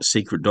secret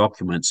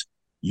documents,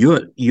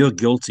 you're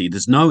guilty.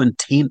 There's no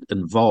intent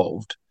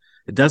involved.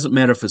 It doesn't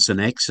matter if it's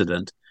an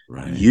accident.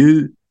 Right.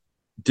 You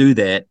do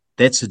that,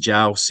 that's a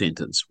jail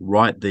sentence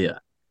right there.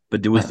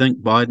 But do we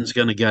think Biden's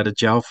going to go to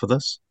jail for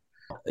this?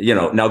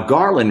 Now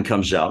Garland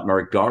comes out,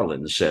 Merrick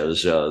Garland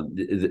says,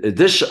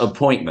 this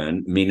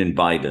appointment, meaning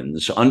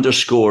Biden's,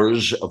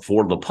 underscores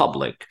for the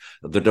public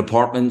the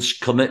department's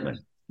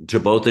commitment to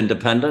both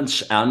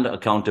independence and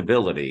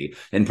accountability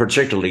in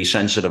particularly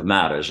sensitive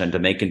matters and to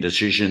making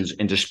decisions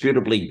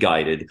indisputably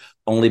guided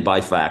only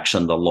by facts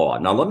and the law.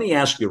 Now, let me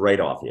ask you right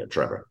off here,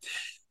 Trevor.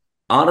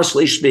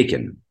 Honestly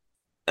speaking,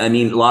 I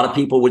mean, a lot of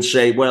people would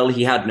say, well,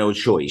 he had no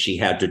choice. He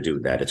had to do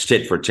that. It's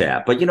tit for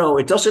tat. But,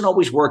 it doesn't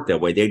always work that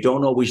way. They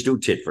don't always do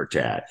tit for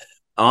tat.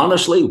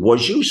 Honestly,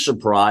 was you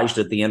surprised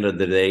at the end of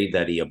the day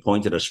that he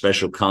appointed a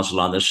special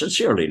counsel on this?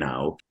 Sincerely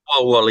now.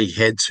 Well, he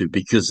had to,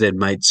 because they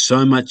made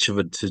so much of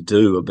it to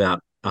do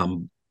about,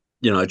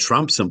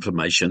 Trump's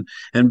information.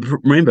 And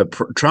remember,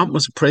 Trump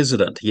was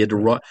president. He had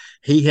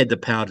the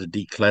power to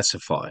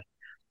declassify.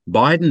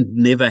 Biden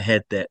never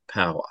had that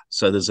power.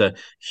 So there's a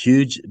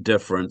huge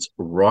difference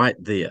right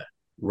there.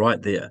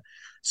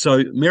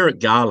 So Merrick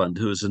Garland,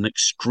 who is an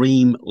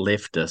extreme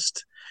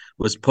leftist,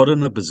 was put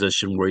in a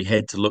position where he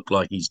had to look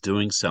like he's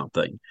doing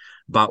something.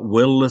 But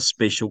will the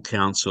special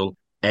counsel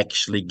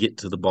actually get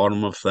to the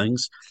bottom of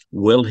things?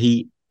 Will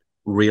he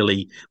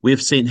really?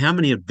 We've seen, how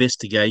many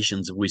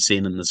investigations have we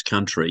seen in this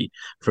country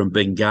from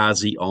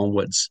Benghazi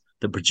onwards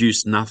that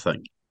produce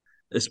nothing?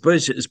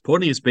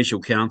 Appointing a special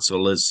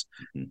counsel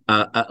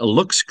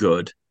looks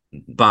good,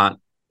 but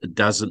it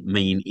doesn't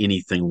mean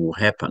anything will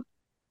happen.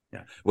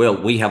 Yeah.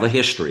 Well, we have a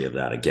history of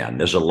that again.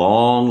 There's a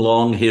long,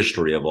 long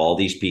history of all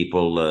these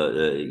people,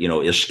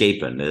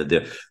 escaping.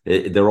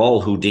 They're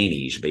all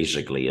Houdinis,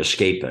 basically,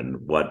 escaping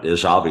what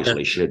is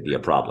obviously should be a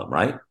problem,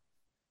 right?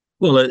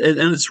 Well, and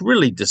it's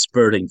really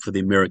dispiriting for the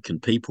American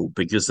people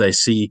because they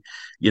see,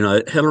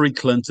 Hillary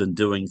Clinton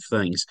doing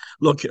things.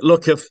 Look,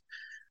 if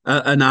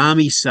an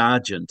army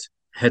sergeant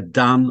had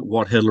done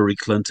what Hillary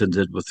Clinton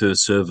did with her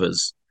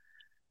servers,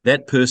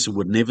 that person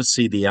would never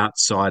see the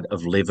outside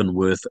of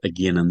Leavenworth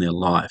again in their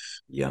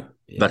life. Yeah.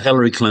 But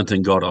Hillary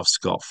Clinton got off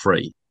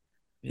scot-free.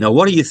 Yeah. Now,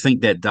 what do you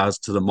think that does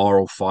to the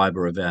moral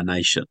fiber of our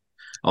nation,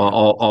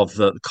 of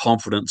the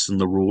confidence in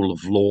the rule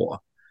of law?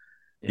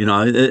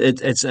 Yeah.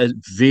 It's a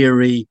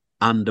very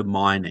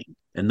undermining,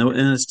 and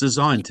it's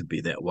designed to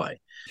be that way.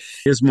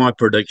 Here's my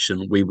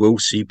prediction: we will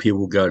see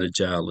people go to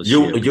jail this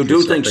year. You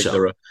do think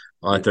so?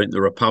 I think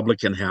the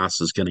Republican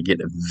House is going to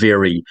get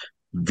very,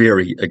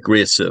 very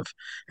aggressive.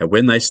 And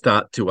when they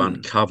start to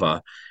uncover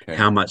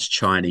how much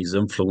Chinese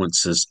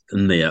influence is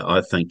in there,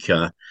 I think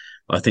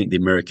the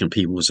American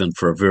people is in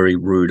for a very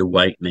rude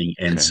awakening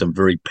and some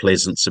very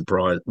pleasant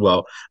surprise.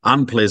 Well,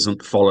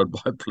 unpleasant followed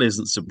by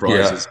pleasant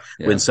surprises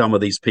when some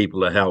of these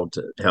people are held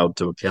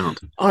to account.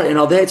 All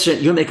right, that's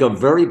it. You make a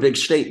very big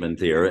statement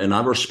there, and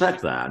I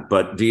respect that.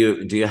 But do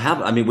you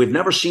have? I mean, we've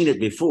never seen it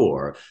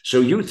before. So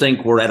you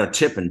think we're at a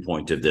tipping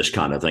point of this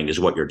kind of thing, is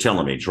what you're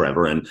telling me,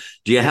 Trevor? And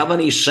do you have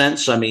any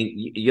sense? I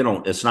mean,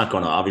 it's not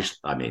going to obviously.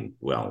 I mean,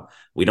 well,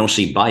 we don't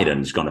see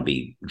Biden's going to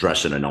be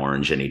dressing in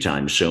orange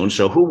anytime soon.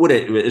 So who would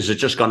it? Is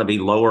it just going to be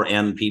lower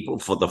end people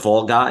for the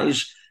fall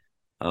guys?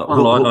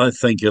 I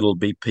think it'll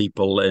be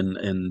people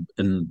in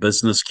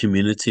business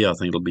community. I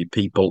think it'll be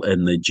people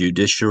in the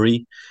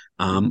judiciary.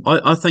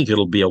 I think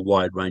it'll be a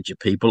wide range of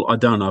people. I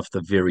don't know if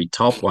the very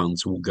top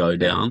ones will go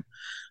down,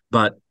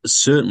 but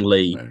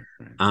certainly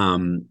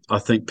I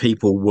think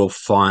people will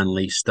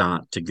finally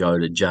start to go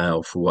to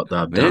jail for what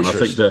they've done. I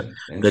think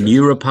the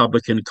new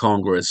Republican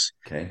Congress,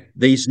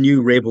 these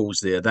new rebels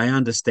there, they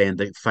understand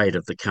the fate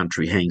of the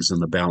country hangs in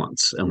the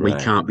balance, and we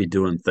can't be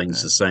doing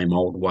things the same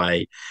old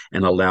way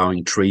and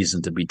allowing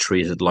treason to be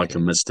treated like a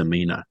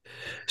misdemeanor.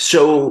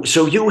 So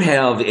you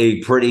have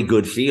a pretty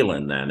good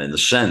feeling then, in the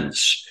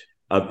sense,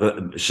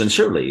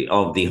 sincerely,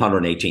 of the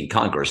 118th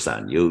Congress.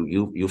 Then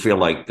you feel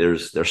like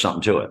there's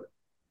something to it.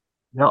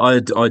 Yeah, I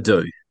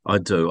do.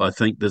 I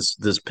think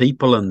there's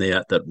people in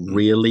there that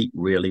really,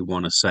 really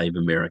want to save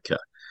America.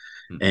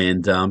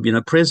 And,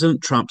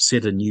 President Trump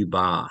set a new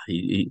bar.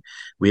 We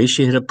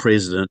actually had a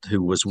president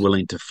who was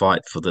willing to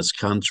fight for this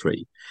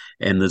country.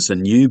 And there's a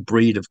new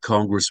breed of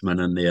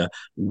congressmen in there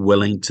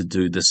willing to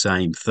do the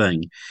same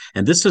thing.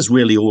 And this is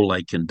really all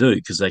they can do,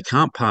 because they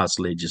can't pass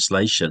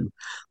legislation.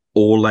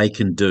 All they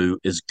can do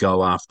is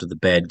go after the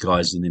bad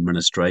guys in the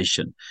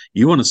administration.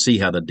 You want to see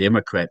how the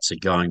Democrats are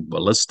going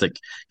ballistic,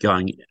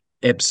 going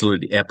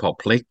absolutely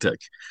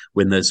apoplectic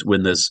when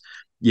there's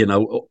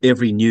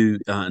every new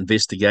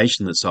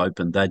investigation that's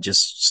open, they're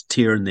just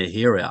tearing their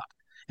hair out.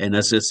 And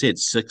as I said,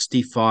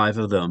 65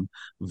 of them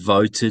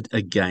voted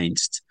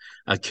against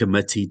a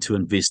committee to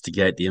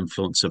investigate the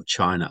influence of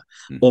China.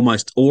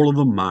 Almost all of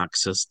them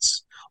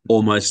Marxists.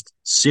 Almost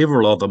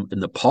several of them in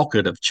the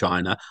pocket of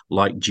China,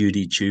 like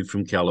Judy Chu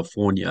from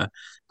California,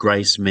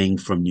 Grace Meng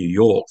from New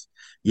York.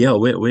 Yeah,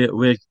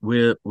 we're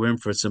in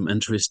for some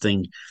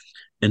interesting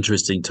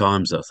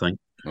times, I think.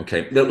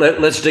 Okay,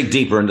 let's dig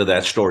deeper into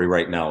that story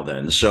right now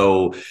then.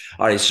 So,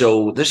 all right,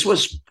 so this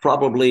was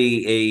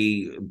probably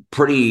a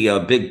pretty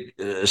big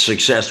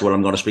success, what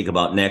I'm going to speak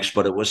about next,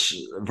 but it was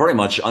very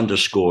much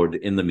underscored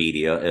in the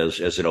media,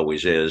 as it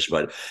always is.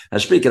 But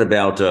speaking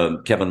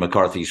about Kevin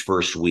McCarthy's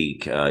first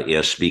week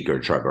as Speaker,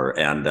 Trevor,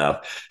 and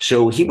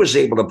so he was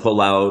able to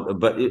pull out,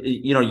 but,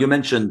 you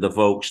mentioned the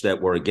folks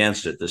that were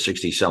against it, the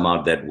 60 some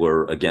odd that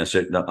were against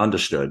it,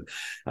 understood,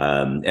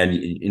 and,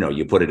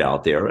 you put it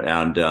out there,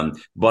 and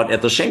but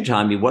at the same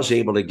time, he was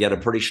able to get a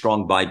pretty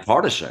strong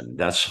bipartisan.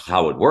 That's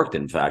how it worked,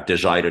 in fact,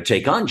 desire to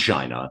take on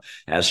China,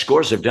 as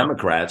scores of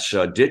Democrats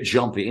did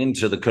jump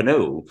into the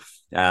canoe.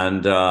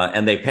 And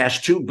they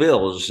passed two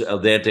bills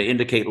that to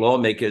indicate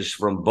lawmakers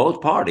from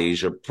both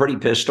parties are pretty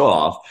pissed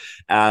off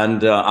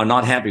and are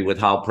not happy with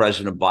how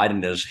President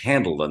Biden is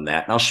handling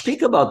that. Now,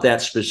 speak about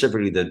that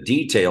specifically, the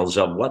details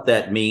of what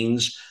that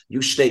means.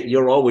 You state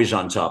you're always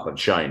on top of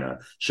China.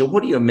 So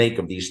what do you make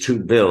of these two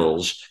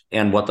bills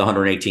and what the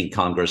 118th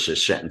Congress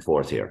is setting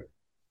forth here?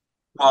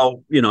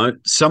 Well,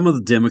 some of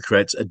the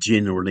Democrats are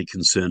genuinely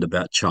concerned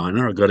about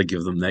China. I've got to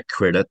give them that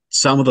credit.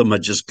 Some of them are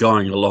just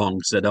going along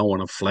because they don't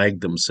want to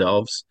flag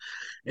themselves.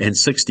 And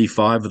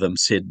 65 of them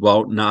said,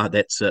 well, no,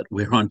 that's it.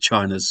 We're on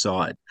China's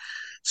side.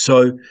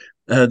 So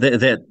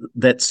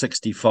that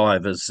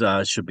 65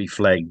 should be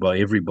flagged by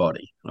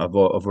everybody. I've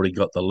already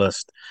got the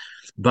list.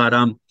 But,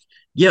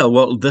 Yeah,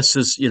 well, this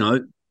is,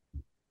 the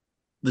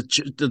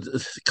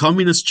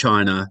communist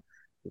China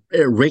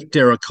wrecked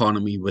their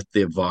economy with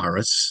their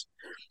virus.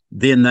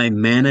 Then they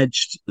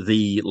managed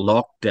the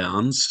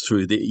lockdowns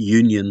through the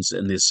unions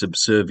and their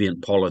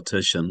subservient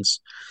politicians.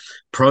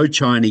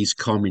 Pro-Chinese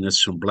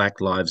communists from Black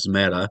Lives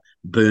Matter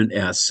burnt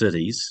our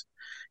cities.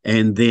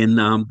 And then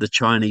the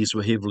Chinese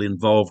were heavily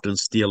involved in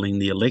stealing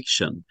the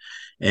election.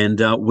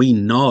 And we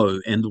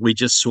know, and we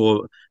just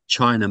saw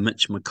China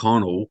Mitch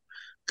McConnell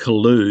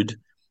collude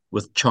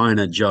with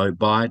China Joe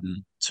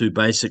Biden to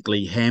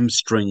basically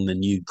hamstring the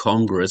new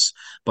Congress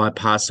by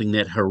passing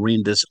that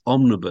horrendous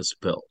omnibus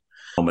bill.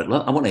 I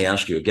want to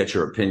ask you, get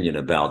your opinion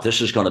about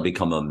this. Is going to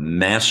become a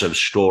massive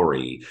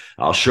story.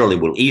 Shirley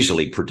will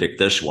easily predict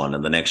this one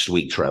in the next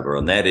week, Trevor,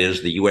 and that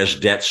is the U.S.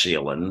 debt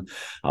ceiling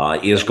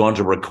is going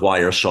to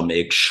require some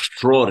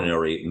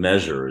extraordinary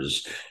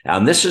measures.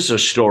 And this is a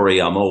story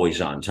I'm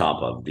always on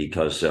top of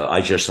because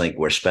I just think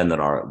we're spending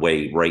our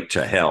way right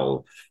to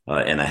hell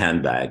in a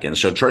handbag. And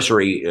so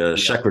Treasury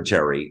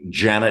Secretary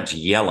Janet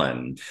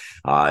Yellen,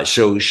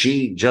 so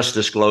she just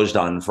disclosed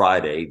on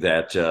Friday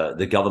that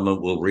the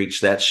government will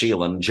reach that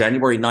ceiling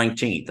January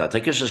 19th. I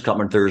think this is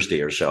coming Thursday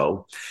or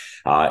so.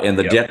 And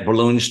the debt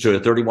balloons to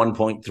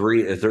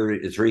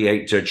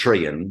 31.38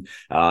 trillion.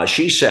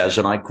 She says,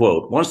 and I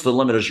quote, once the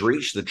limit is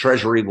reached, the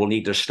Treasury will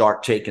need to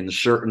start taking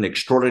certain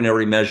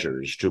extraordinary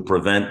measures to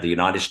prevent the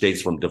United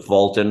States from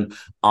defaulting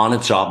on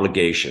its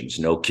obligations.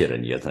 No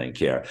kidding, you think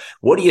here.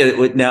 What do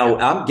you now?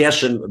 I'm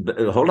guessing.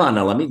 Hold on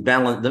now. Let me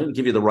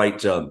give you the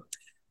right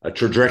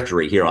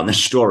trajectory here on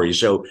this story.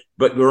 So,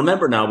 but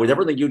remember now, with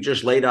everything you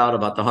just laid out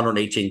about the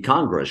 118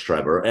 Congress,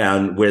 Trevor,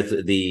 and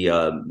with the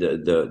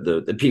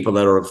people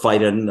that are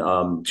fighting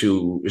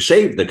to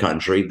save the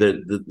country,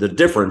 the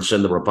difference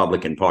in the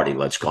Republican Party,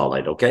 let's call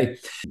it, okay?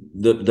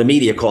 The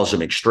media calls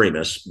them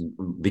extremists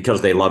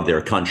because they love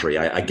their country.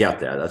 I get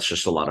that. That's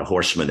just a lot of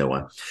horse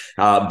manure.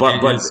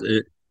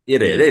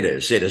 It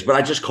is. But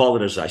I just call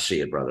it as I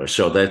see it, brother.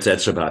 So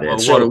that's about it. Well,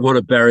 so, what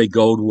did Barry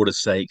Goldwater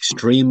say?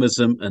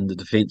 Extremism and the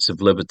defense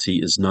of liberty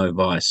is no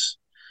vice.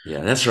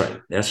 Yeah, that's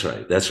right.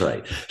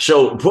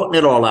 So putting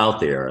it all out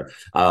there,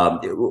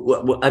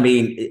 I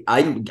mean,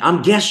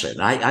 I'm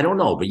guessing, I don't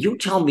know, but you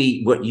tell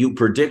me what you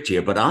predict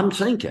here, but I'm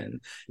thinking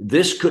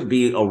this could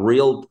be a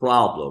real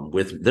problem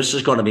this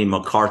is going to be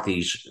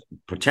McCarthy's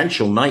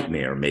potential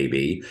nightmare,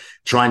 maybe,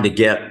 trying to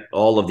get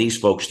all of these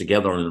folks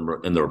together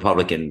in the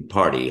Republican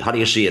Party. How do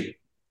you see it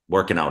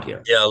working out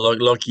here? Yeah,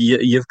 look,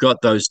 you've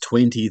got those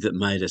 20 that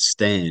made a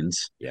stand.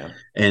 Yeah.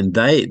 And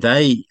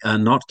they are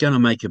not going to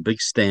make a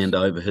big stand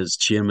over his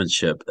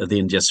chairmanship and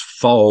then just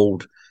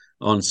fold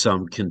on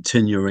some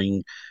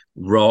continuing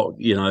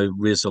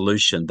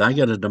resolution. They're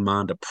going to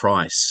demand a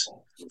price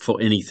for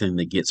anything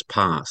that gets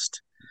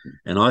passed.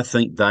 And I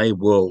think they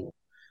will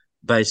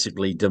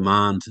basically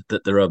demand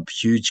that there are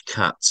huge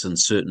cuts in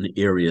certain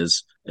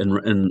areas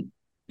in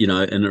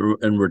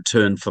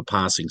return for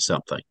passing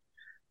something.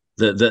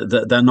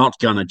 They're not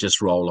going to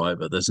just roll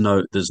over. There's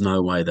no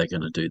way they're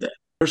going to do that.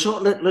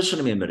 Listen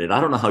to me a minute. I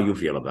don't know how you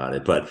feel about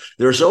it, but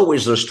there's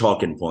always this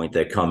talking point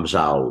that comes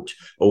out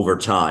over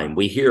time.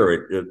 We hear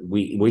it.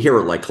 We hear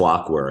it like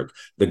clockwork.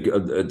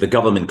 The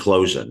government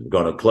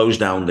going to close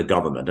down the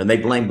government, and they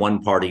blame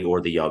one party or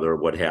the other,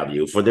 what have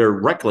you, for their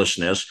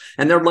recklessness.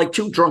 And they're like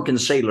two drunken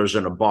sailors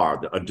in a bar,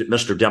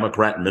 Mr.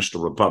 Democrat and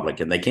Mr.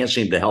 Republican. They can't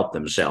seem to help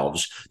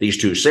themselves. These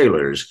two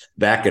sailors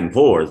back and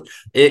forth.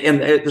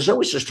 And there's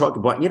always this talk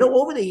about,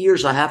 over the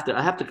years, I have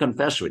to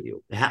confess with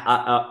you.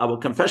 I will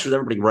confess with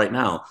everybody right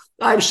now.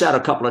 I've sat a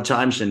couple of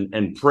times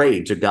and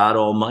prayed to God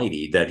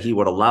Almighty that he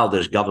would allow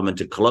this government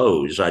to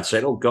close. I'd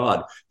say, oh,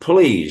 God,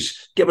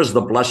 please give us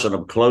the blessing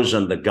of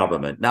closing the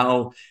government.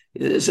 Now,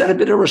 is that a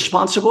bit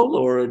irresponsible,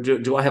 or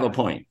do I have a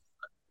point?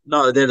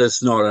 No, that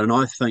is not. And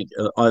I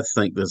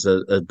think there's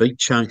a big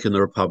chunk in the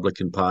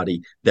Republican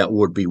Party that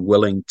would be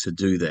willing to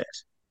do that.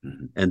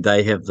 Mm-hmm. And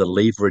they have the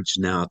leverage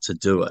now to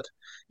do it.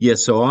 Yeah,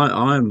 so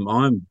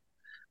I'm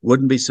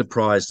wouldn't be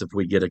surprised if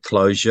we get a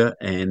closure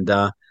and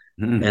wow.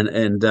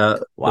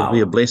 It'll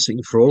be a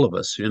blessing for all of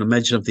us.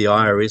 Imagine if the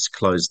IRS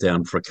closed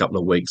down for a couple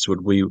of weeks.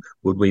 Would we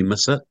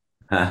miss it?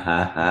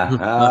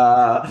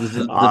 the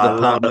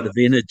Department of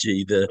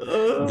Energy,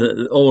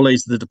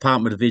 the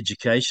Department of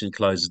Education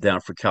closes down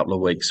for a couple of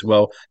weeks.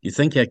 Well, you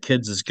think our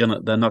kids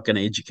they're not going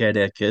to educate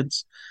our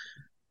kids?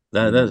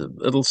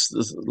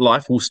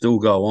 Life will still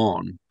go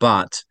on,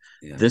 but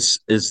this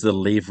is the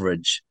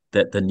leverage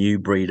that the new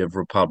breed of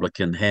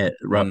Republicans have,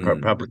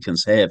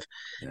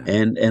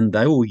 and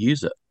they will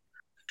use it.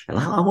 And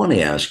I want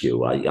to ask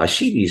you, I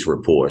see these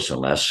reports in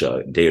the last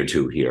day or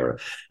two here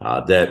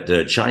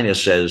that China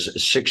says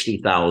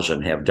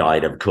 60,000 have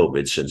died of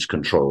COVID since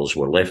controls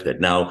were lifted.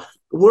 Now,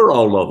 we're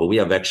all over. We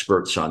have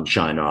experts on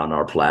China on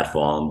our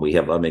platform. We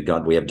have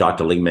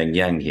Dr. Li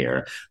Mengyang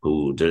here,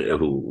 who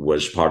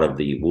was part of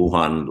the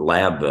Wuhan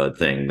lab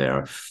thing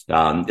there.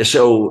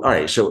 So, all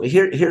right. So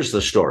here's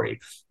the story.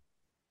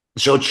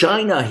 So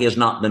China has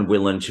not been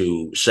willing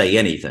to say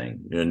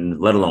anything,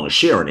 and let alone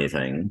share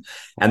anything.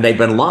 And they've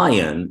been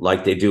lying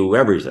like they do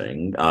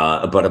everything,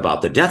 but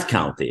about the death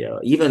count there.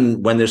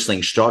 Even when this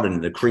thing started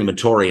and the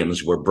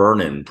crematoriums were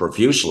burning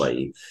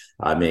profusely,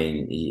 I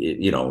mean,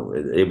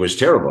 it was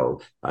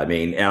terrible. I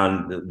mean,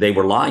 and they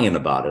were lying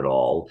about it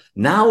all.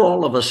 Now,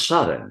 all of a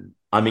sudden,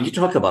 I mean, you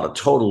talk about a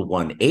total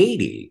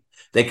 180.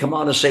 They come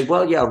on and say,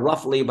 well, yeah,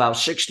 roughly about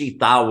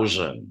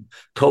 60,000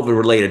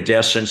 COVID-related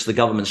deaths since the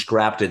government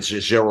scrapped its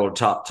zero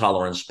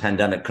tolerance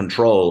pandemic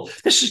control.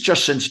 This is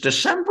just since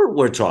December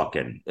we're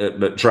talking,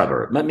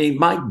 Trevor. I mean,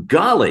 my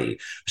golly.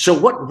 So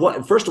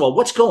what? First of all,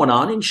 what's going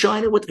on in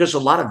China? Because a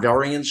lot of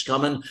variants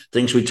coming,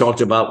 things we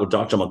talked about with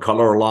Dr.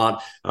 McCullough a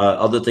lot,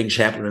 other things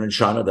happening in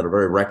China that are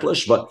very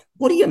reckless. But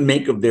what do you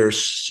make of their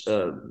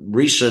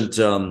recent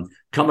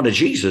coming to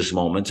Jesus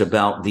moment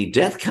about the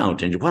death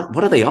count? And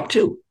what are they up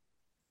to?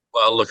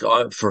 Well, look,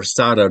 for a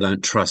start, I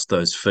don't trust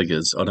those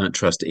figures. I don't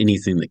trust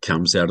anything that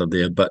comes out of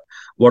there. But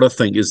what I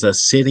think is they're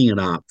setting it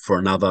up for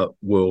another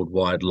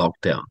worldwide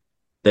lockdown.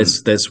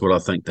 That's what I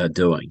think they're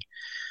doing.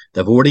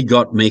 They've already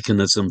got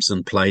mechanisms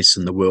in place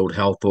in the World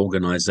Health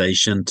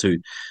Organization to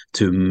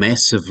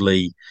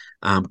massively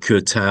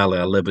curtail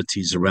our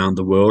liberties around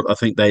the world. I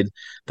think they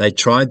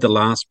tried the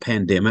last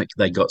pandemic.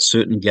 They got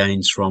certain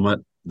gains from it.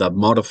 They've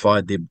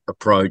modified their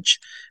approach,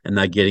 and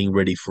they're getting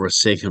ready for a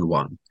second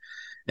one.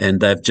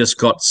 And they've just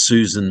got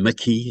Susan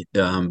Mickey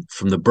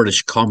from the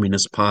British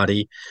Communist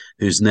Party,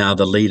 who's now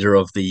the leader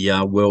of the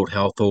World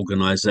Health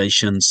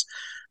Organization's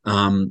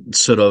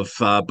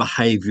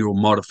behavioral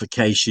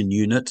modification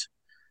unit.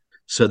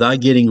 So they're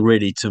getting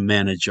ready to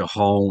manage a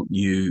whole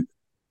new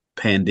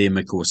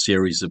pandemic or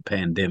series of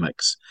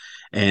pandemics.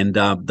 And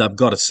they've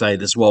got to say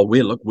this, well,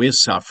 we're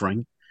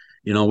suffering.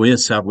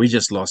 We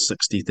just lost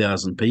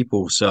 60,000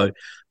 people. So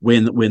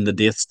when the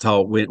deaths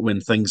toll, when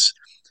things...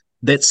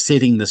 That's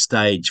setting the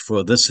stage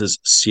for this is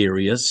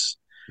serious,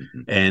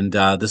 and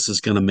this is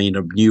going to mean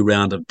a new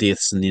round of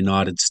deaths in the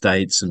United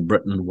States and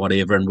Britain,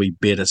 whatever, and we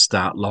better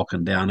start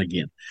locking down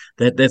again.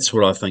 That's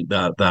what I think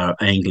they're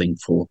angling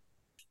for.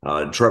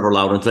 Trevor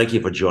Loudon, thank you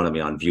for joining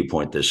me on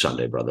Viewpoint this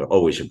Sunday, brother.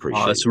 Always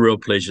appreciate it. It's a real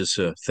pleasure,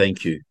 sir.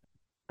 Thank you.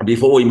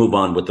 Before we move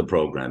on with the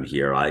program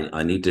here,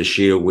 I need to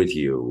share with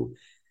you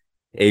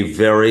a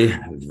very,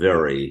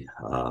 very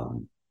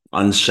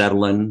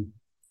unsettling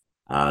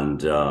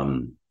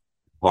and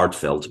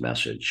heartfelt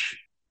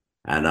message.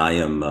 And I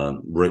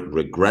am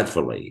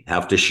regretfully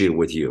have to share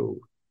with you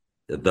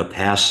the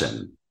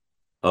passing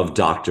of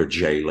Dr.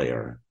 Jay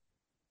Lehr.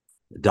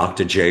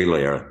 Dr. Jay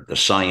Lehr, the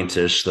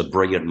scientist, the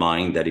brilliant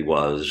mind that he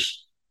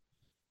was,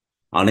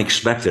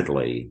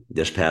 unexpectedly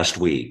this past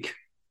week,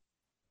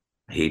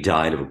 he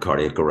died of a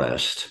cardiac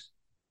arrest.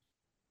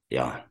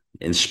 Yeah.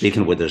 And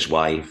speaking with his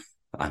wife,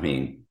 I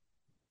mean,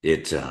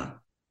 it's hard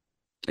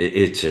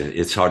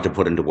to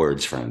put into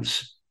words,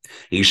 friends.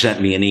 He sent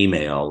me an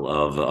email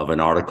of an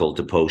article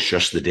to post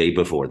just the day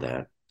before that.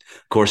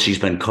 Of course, he's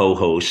been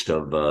co-host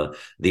of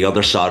The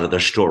Other Side of the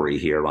Story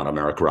here on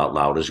America Out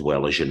Loud as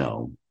well, as you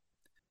know.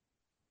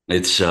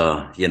 It's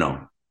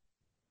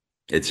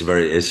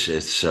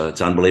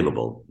it's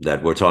unbelievable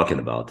that we're talking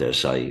about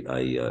this.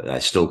 I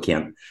still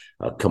can't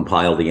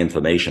compile the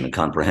information and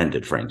comprehend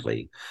it,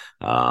 frankly.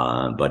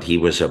 But he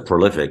was a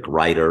prolific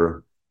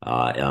writer,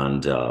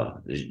 and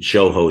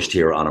show host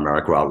here on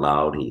America Out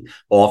Loud. He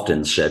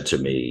often said to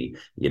me,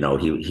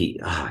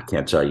 I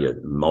can't tell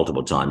you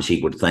multiple times, he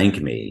would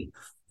thank me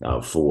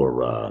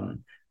for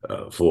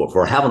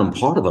having him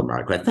part of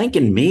America,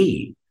 thanking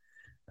me.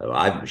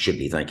 I should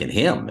be thanking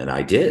him, and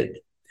I did.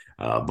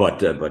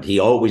 But he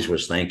always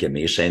was thanking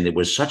me, saying it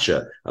was such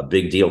a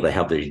big deal to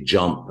have this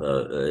jump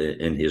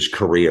in his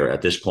career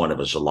at this point of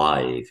his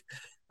life.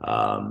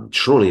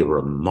 Truly a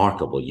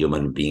remarkable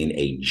human being,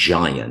 a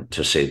giant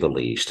to say the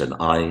least. And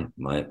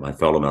my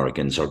fellow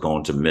Americans are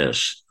going to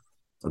miss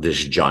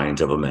this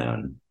giant of a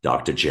man,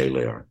 Dr. Jay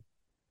Lehr.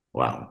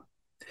 Wow.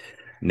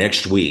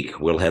 Next week,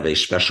 we'll have a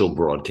special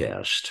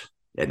broadcast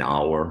in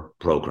our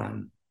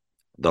program,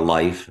 The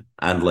Life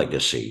and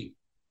Legacy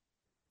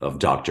of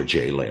Dr.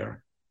 Jay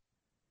Lehr.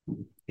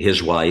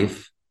 His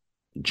wife,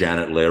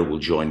 Janet Lehr, will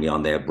join me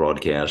on that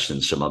broadcast,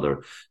 and some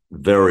other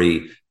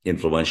very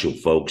influential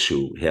folks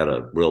who had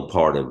a real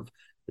part of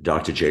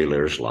Dr. Jay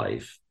Lehr's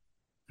life.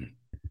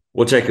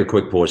 We'll take a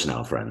quick pause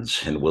now,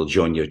 friends, and we'll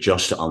join you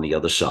just on the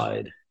other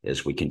side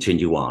as we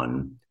continue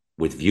on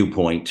with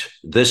Viewpoint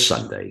this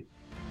Sunday.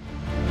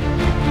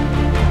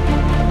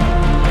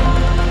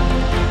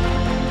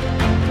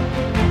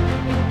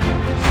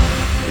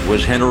 It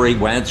was Henry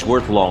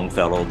Wadsworth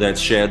Longfellow that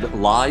said,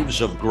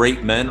 "Lives of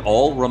great men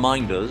all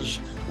remind us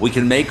we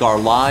can make our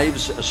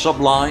lives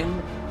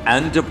sublime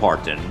and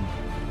departing,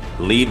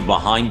 leave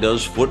behind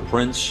us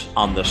footprints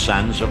on the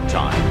sands of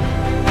time."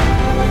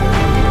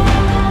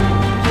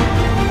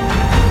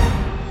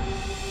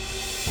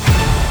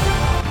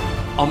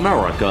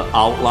 America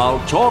Out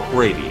Loud Talk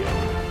Radio,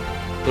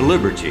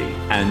 liberty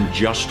and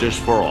justice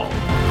for all.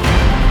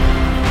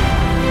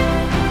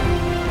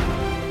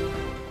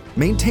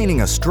 Maintaining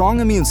a strong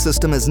immune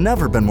system has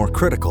never been more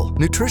critical.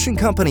 Nutrition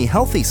company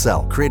Healthy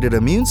Cell created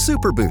Immune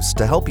Super Boost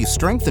to help you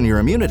strengthen your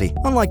immunity,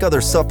 unlike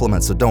other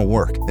supplements that don't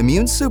work.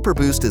 Immune Super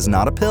Boost is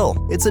not a pill.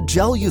 It's a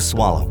gel you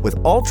swallow with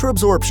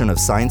ultra-absorption of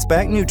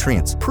science-backed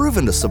nutrients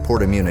proven to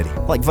support immunity,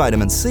 like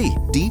vitamin C,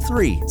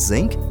 D3,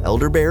 zinc,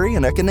 elderberry,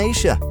 and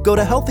echinacea. Go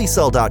to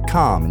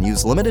healthycell.com and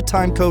use limited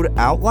time code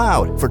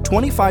OUTLOUD for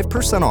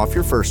 25% off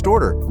your first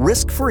order.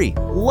 Risk-free.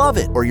 Love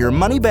it or your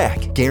money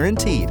back.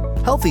 Guaranteed.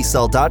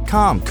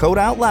 healthycell.com code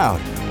OUTLOUD.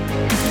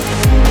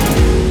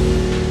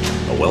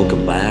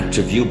 Welcome back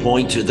to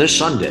Viewpoint this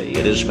Sunday.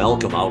 It is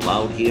Malcolm Out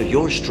Loud here,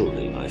 yours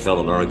truly, my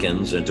fellow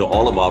Americans, and to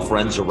all of our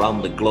friends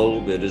around the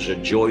globe. It is a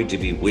joy to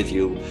be with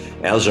you,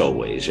 as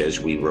always, as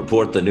we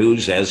report the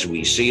news as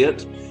we see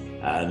it.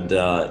 And,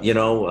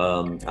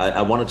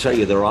 I want to tell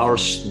you, there are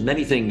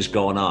many things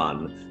going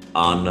on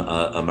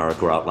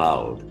America Out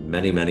Loud,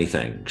 many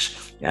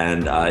things.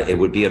 And it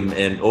would be,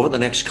 and over the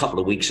next couple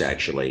of weeks,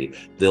 actually,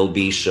 there'll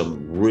be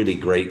some really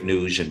great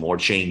news and more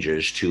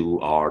changes to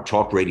our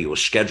talk radio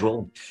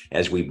schedule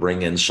as we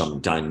bring in some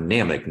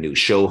dynamic new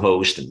show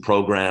hosts and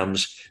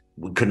programs.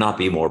 We could not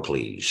be more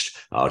pleased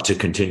to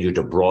continue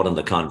to broaden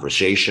the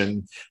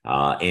conversation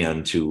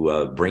and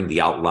to bring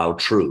the out loud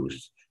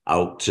truth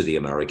out to the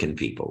American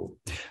people.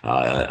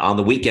 On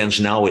the weekends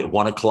now at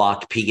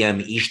 1:00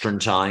 p.m. Eastern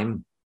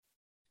Time,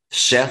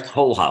 Seth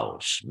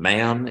Holhouse,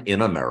 Man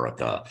in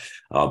America.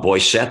 Boy,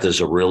 Seth is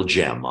a real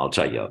gem, I'll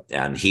tell you.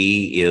 And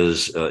he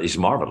is he's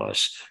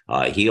marvelous.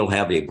 He'll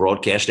have a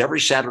broadcast every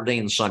Saturday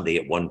and Sunday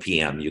at 1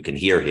 p.m. You can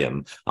hear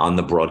him on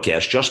the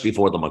broadcast just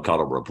before the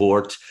McCullough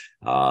Report.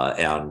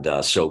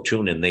 So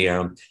tune in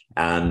there.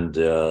 And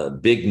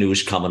big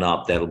news coming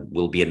up that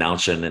we'll be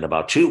announcing in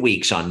about 2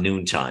 weeks on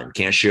noontime.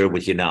 Can't share it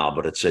with you now,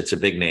 but it's a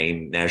big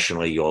name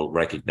nationally you'll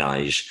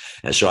recognize.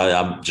 And so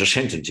I'm just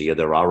hinting to you,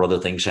 there are other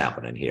things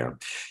happening here.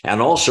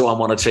 And also I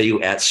want to tell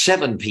you at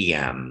 7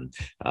 p.m.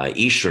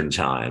 Eastern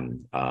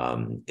Time,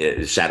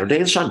 Saturday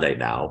and Sunday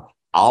now,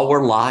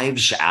 Our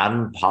Lives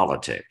and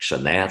Politics.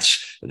 And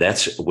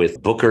that's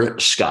with Booker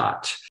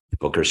Scott.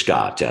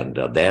 And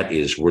that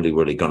is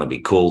really going to be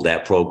cool,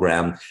 that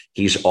program.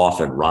 He's off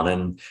and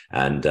running,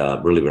 and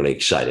really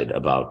excited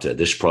about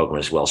this program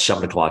as well.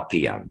 7:00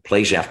 p.m.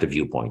 Plays after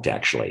Viewpoint,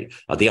 actually.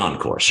 The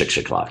encore,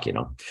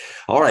 6:00,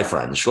 All right,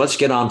 friends, let's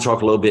get on,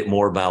 talk a little bit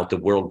more about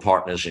the world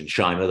partners in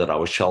China that I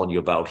was telling you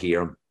about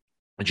here.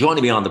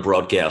 Joining me on the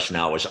broadcast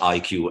now is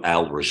IQ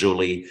Al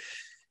Rassooli.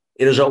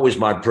 It is always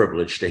my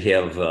privilege to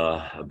have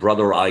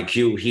brother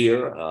IQ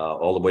here,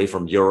 all the way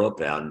from Europe,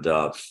 and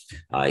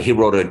he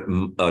wrote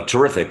a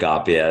terrific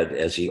op-ed,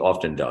 as he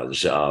often does.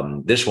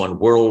 This one,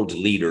 World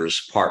Leaders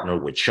Partner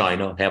with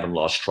China, Haven't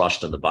Lost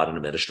Trust in the Biden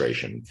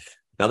Administration.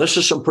 Now, this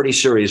is some pretty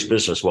serious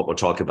business, what we'll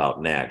talk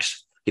about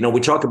next. We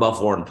talk about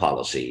foreign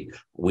policy.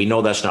 We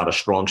know that's not a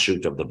strong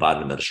suit of the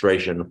Biden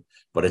administration,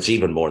 but it's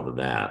even more than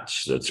that.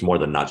 It's more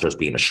than not just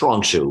being a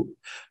strong suit.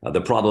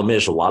 The problem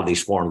is a lot of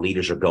these foreign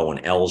leaders are going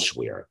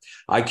elsewhere.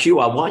 IQ,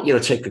 I want you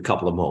to take a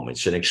couple of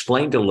moments and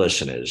explain to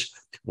listeners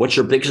what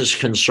your biggest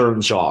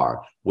concerns are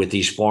with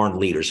these foreign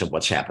leaders and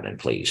what's happening,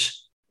 please.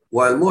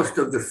 While most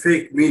of the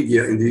fake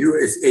media in the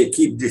USA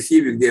keep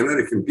deceiving the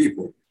American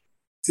people,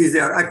 since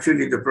they are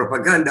actually the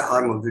propaganda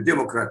arm of the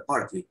Democrat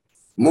Party,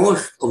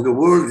 most of the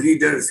world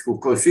leaders who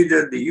consider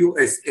the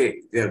USA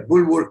their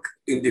bulwark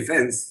in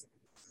defense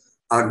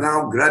are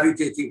now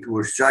gravitating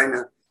towards China,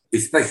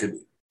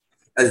 especially,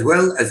 as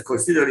well as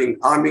considering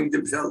arming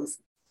themselves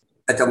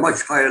at a much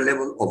higher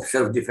level of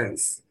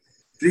self-defense.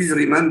 Please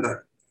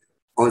remember,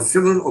 on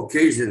several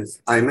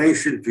occasions, I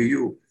mentioned to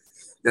you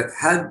that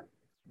had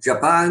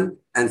Japan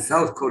and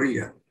South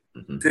Korea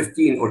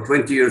 15 or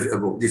 20 years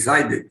ago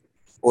decided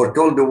or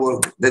told the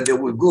world that they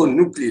would go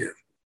nuclear,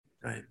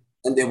 right,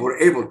 and they were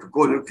able to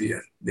go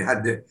nuclear, they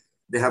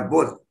have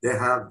both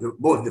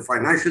the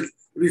financial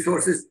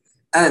resources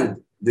and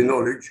the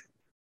knowledge,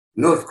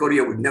 North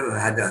Korea would never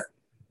have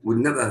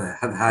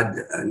had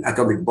an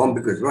atomic bomb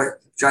because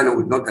China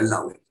would not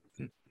allow it.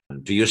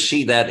 Do you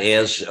see that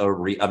as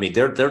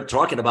they're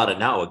talking about it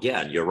now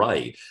again? You're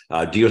right.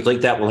 Do you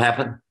think that will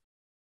happen?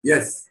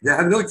 Yes, they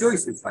have no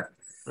choice, in fact.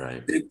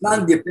 Right. They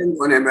can't depend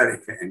on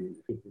America.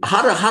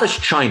 How does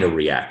China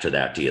react to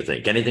that, do you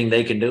think? Anything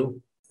they can do?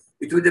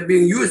 It would have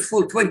been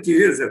useful 20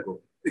 years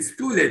ago. It's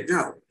too late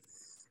now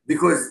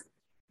because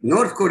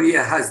North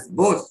Korea has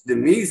both the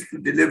means to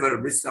deliver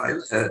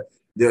missiles,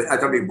 the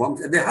atomic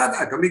bombs, and they have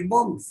atomic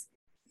bombs.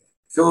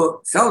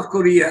 So South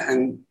Korea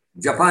and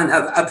Japan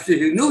have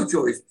absolutely no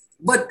choice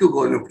but to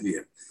go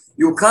nuclear.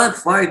 You can't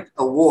fight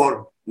a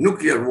war,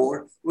 nuclear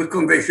war, with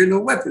conventional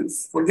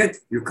weapons. Forget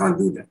it. You can't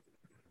do that.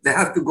 They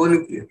have to go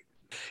nuclear.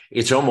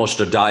 It's almost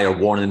a dire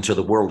warning to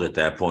the world at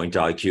that point,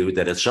 IQ,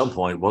 that at some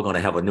point we're going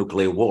to have a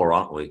nuclear war,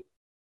 aren't we?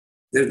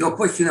 There's no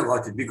question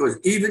about it, because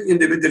even in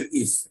the Middle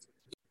East,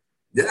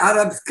 the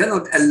Arabs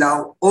cannot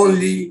allow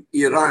only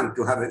Iran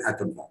to have an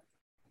atom bomb.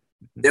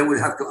 They will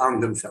have to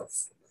arm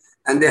themselves.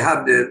 And they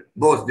have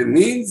both the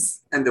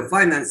means and the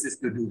finances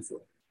to do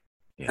so.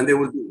 Yeah. And they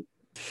will do it.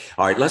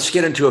 All right, let's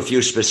get into a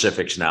few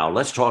specifics now.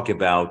 Let's talk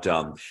about,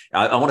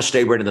 I want to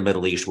stay right in the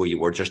Middle East where you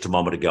were just a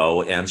moment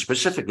ago, and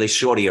specifically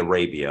Saudi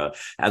Arabia.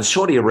 And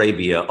Saudi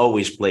Arabia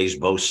always plays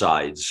both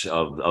sides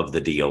of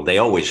the deal. They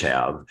always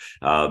have.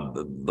 A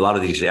lot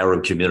of these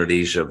Arab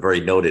communities are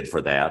very noted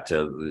for that.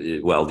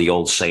 Well, the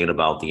old saying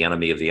about the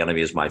enemy of the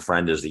enemy is my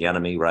friend is the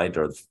enemy, right?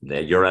 Or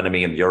your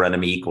enemy and your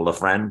enemy equal a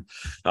friend.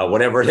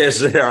 Whatever it is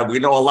there. We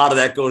know a lot of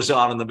that goes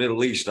on in the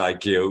Middle East,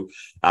 IQ.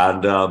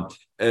 And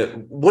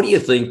what do you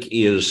think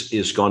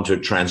is going to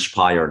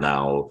transpire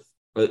now?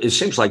 It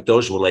seems like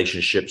those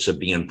relationships are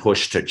being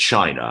pushed to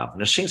China.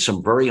 And I've seen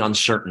some very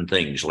uncertain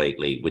things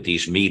lately with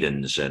these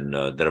meetings and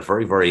that are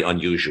very, very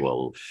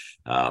unusual.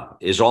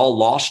 Is all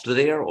lost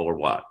there or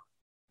what?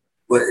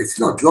 Well, it's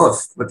not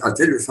lost, but I'll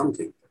tell you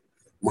something.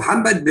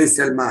 Mohammed bin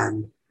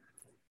Salman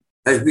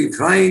has been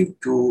trying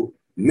to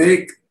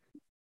make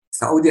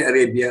Saudi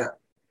Arabia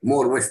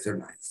more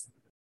westernized.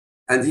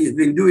 And he's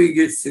been doing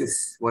it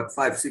since,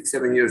 5, 6,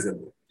 7 years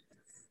ago.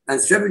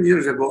 And 7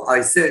 years ago,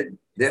 I said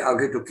they are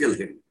going to kill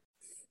him.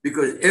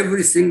 Because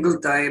every single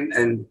time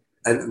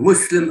a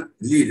Muslim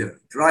leader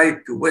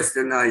tried to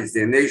westernize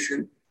their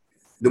nation,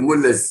 the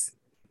mullahs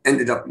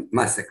ended up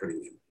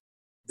massacring him.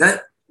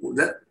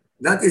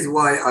 That is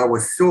why I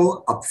was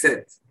so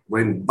upset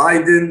when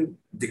Biden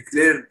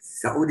declared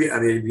Saudi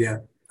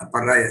Arabia a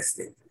pariah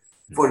state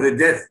for the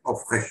death of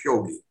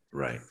Khashoggi.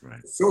 Right.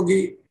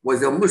 Khashoggi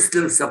was a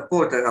Muslim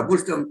supporter,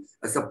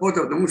 a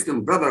supporter of the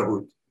Muslim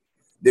Brotherhood,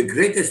 the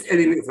greatest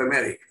enemy of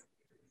America.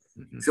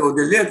 Mm-hmm. So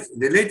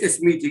the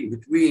latest meeting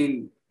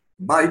between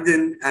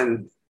Biden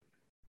and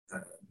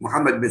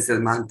Mohammed bin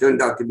Salman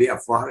turned out to be a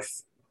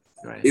farce.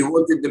 Right. He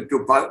wanted them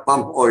to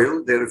pump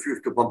oil. They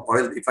refused to pump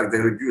oil. In fact, they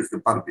reduced the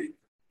pumping.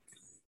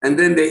 And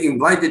then they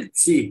invited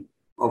Xi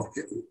of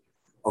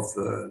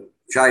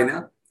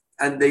China,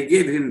 and they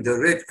gave him the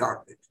red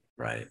carpet.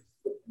 Right.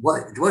 Well,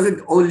 it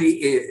wasn't only,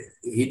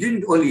 he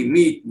didn't only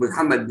meet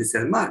Mohammed bin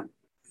Salman.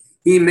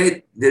 He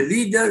met the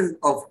leaders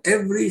of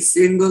every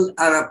single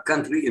Arab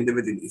country in the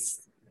Middle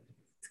East,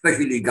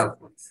 especially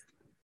Gulf ones.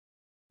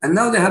 And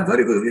now they have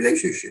very good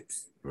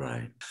relationships.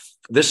 Right.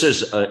 This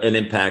is an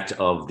impact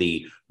of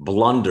the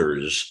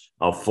blunders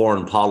of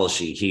foreign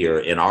policy here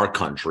in our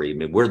country. I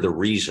mean, we're the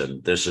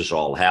reason this is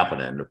all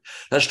happening.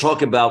 Let's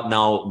talk about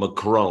now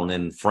Macron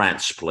in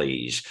France,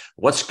 please.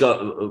 What's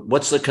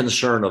the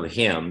concern of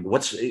him?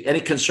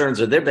 Any concerns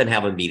that they've been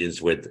having meetings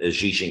with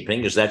Xi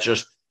Jinping? Is that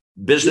just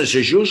business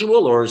as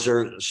usual, or is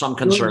there some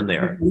concern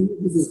there?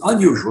 This is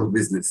unusual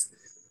business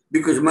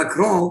because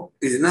Macron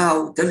is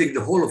now telling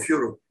the whole of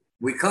Europe,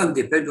 we can't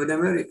depend on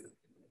America.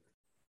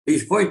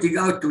 He's pointing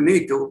out to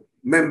NATO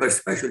members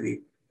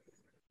especially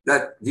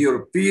that the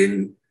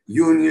European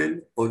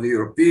Union or the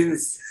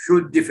Europeans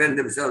should defend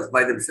themselves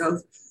by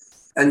themselves.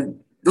 And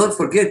don't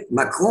forget,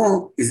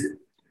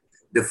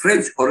 the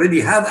French already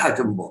have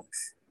atom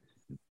bombs.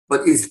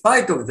 But in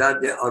spite of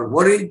that, they are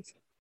worried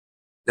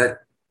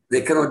that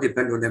they cannot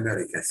depend on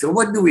America. So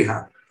what do we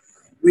have?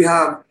 We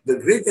have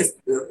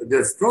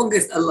the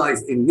strongest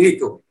allies in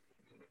NATO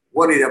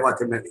worried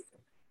about America.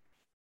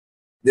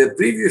 The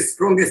previous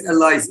strongest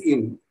allies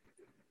in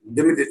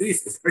the Middle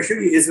East,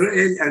 especially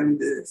Israel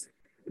and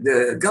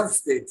the Gulf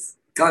states,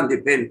 can't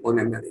depend on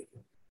America.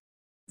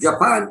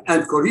 Japan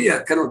and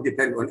Korea cannot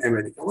depend on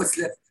America. What's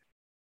left?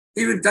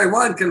 Even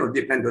Taiwan cannot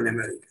depend on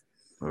America.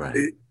 Right.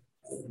 The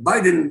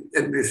Biden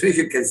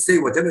administration can say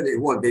whatever they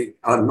want. They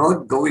are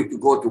not going to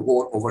go to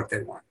war over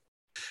Taiwan.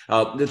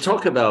 To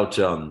talk about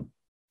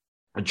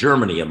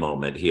Germany a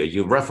moment here,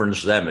 you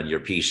referenced them in your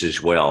piece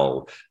as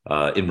well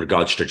in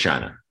regards to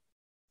China.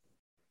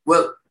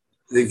 Well,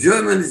 the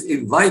Germans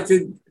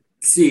invited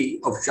Xi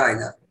of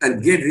China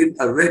and gave him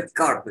a red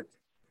carpet.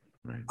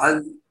 Right.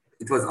 And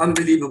it was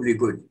unbelievably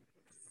good.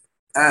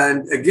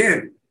 And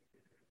again,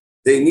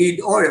 they need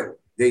oil,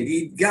 they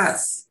need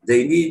gas,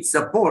 they need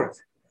support,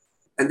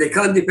 and they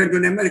can't depend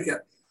on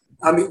America.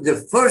 I mean, the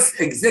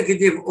first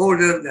executive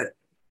order that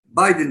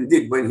Biden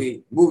did when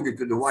he moved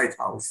into the White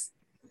House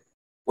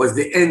was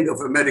the end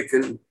of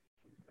American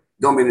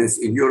dominance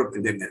in Europe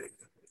and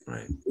America.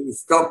 Right. He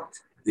stopped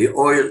the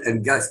oil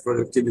and gas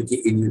productivity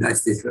in the United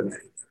States of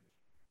America.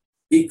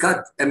 He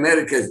cut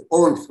America's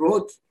own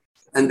throat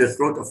and the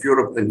throat of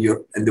Europe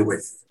and the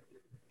West.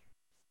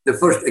 The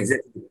first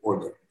executive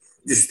order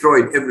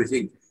destroyed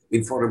everything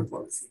in foreign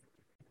policy.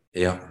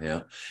 Yeah.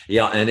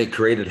 And it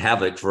created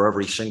havoc for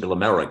every single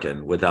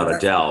American, without a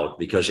doubt,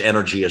 because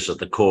energy is at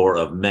the core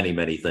of many,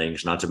 many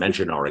things, not to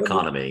mention our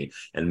economy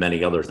and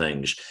many other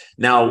things.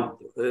 Now,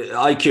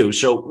 IQ,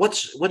 so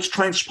what's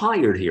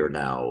transpired here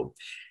now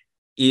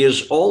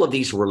is all of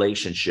these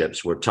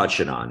relationships we're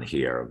touching on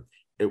here.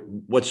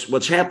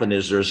 What's happened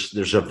is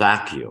there's a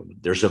vacuum.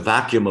 There's a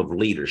vacuum of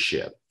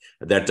leadership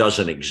that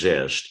doesn't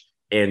exist.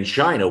 And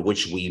China,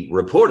 which we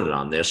reported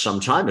on this some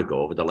time ago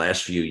over the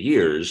last few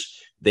years,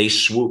 they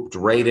swooped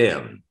right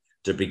in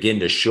to begin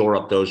to shore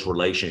up those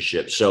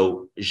relationships.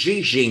 So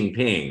Xi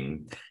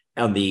Jinping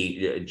and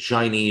the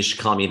Chinese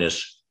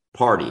Communist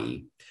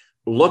Party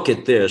look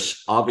at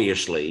this,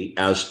 obviously,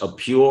 as a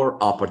pure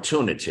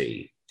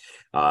opportunity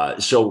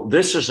So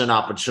this is an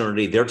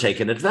opportunity they're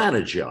taking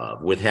advantage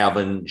of with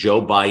having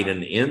Joe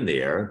Biden in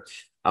there.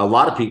 A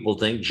lot of people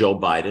think Joe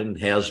Biden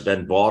has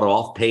been bought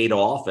off, paid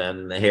off,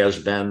 and has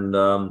been,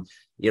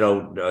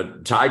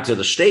 tied to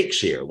the stakes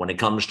here when it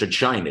comes to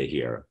China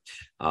here.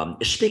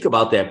 Speak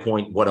about that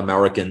point, what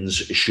Americans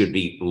should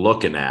be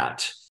looking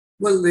at.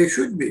 Well, they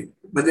should be,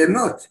 but they're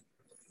not,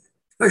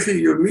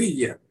 especially your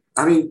media.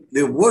 I mean,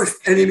 the worst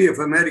enemy of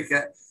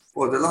America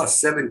for the last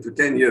 7 to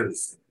 10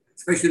 years,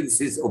 especially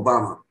since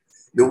Obama.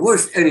 The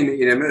worst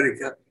enemy in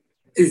America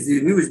is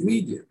the news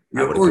media.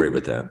 I would agree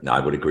with that. I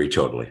would agree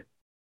totally.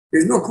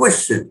 There's no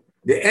question.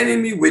 The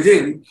enemy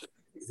within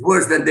is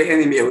worse than the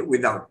enemy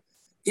without.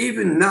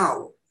 Even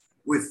now,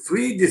 with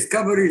 3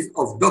 discoveries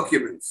of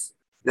documents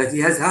that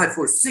he has had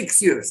for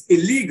 6 years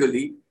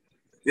illegally,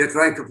 they're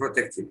trying to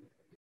protect him.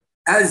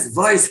 As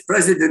vice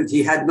president,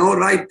 he had no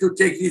right to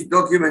take these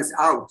documents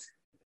out.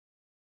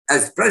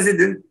 As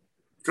president,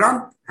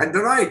 Trump had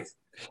the right.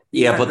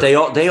 Yeah, but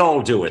they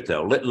all do it,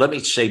 though. Let me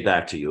say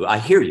back to you. I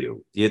hear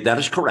you. That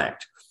is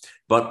correct.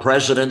 But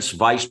presidents,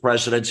 vice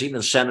presidents,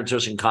 even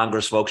senators and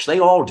Congress folks, they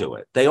all do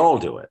it. They all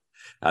do it.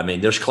 I mean,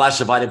 there's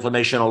classified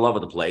information all over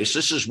the place.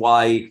 This is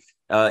why,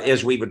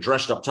 as we've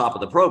addressed up top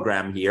of the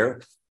program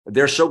here,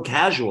 they're so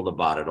casual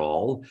about it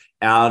all,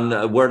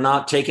 and we're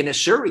not taking it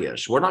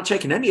serious. We're not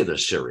taking any of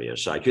this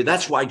serious.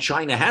 That's why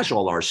China has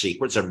all our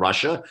secrets, and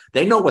Russia,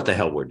 they know what the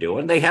hell we're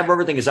doing. They have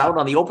everything is out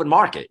on the open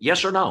market.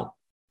 Yes or no?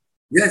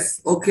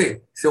 Yes. Okay.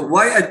 So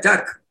why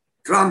attack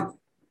Trump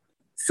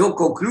so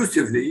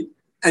conclusively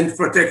and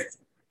protect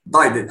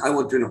Biden? I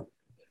want to know.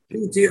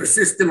 2-tier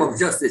system of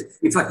justice.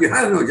 In fact, you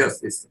have no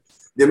justice.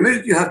 The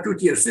minute you have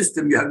 2-tier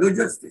system, you have no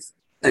justice.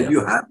 And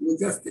you have no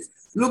justice.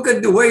 Look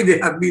at the way they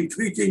have been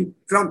treating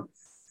Trump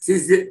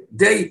since the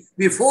day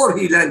before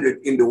he landed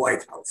in the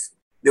White House.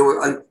 They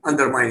were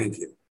undermining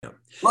him.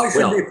 Why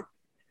should they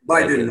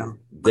Biden now?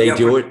 They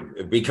do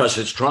it because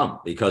it's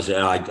Trump. Because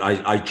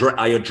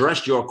I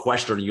addressed your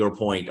question, your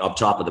point up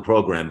top of the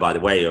program, by the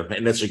way,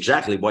 and that's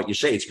exactly what you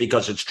say. It's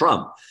because it's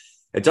Trump.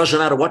 It doesn't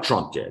matter what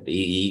Trump did.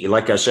 He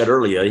like I said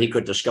earlier, he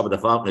could discover the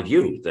fountain of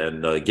youth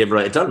and give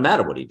it. It doesn't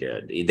matter what he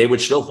did. They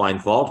would still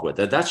find fault with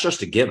it. That's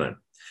just a given.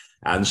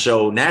 And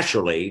so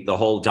naturally, the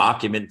whole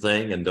document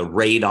thing and the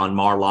raid on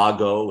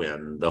Mar-a-Lago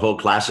and the whole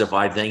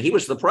classified thing, he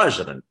was the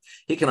president.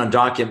 He can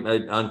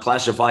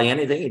unclassify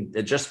anything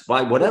just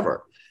by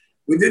whatever.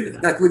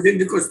 Within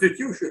the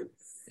Constitution.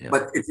 Yeah.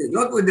 But it is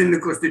not within the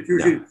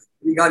Constitution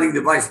regarding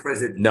the vice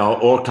president. No,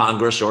 or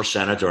Congress or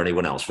Senate or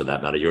anyone else for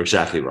that matter. You're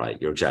exactly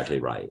right. You're exactly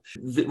right.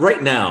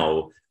 Right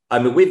now, I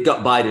mean, we've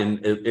got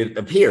Biden, it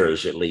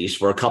appears at least,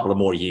 for a couple of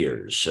more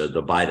years,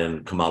 the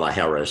Biden-Kamala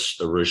Harris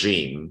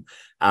regime.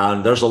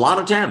 And there's a lot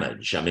of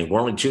damage. I mean, we're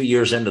only 2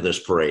 years into this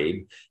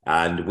parade,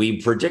 and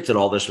we predicted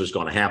all this was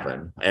going to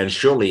happen. And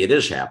surely it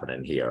is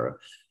happening here.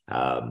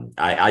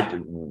 I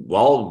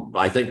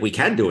think we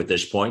can do at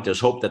this point is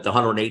hope that the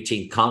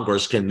 118th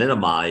Congress can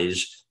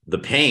minimize the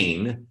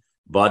pain,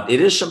 but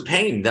it is some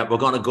pain that we're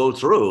going to go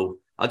through.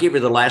 I'll give you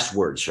the last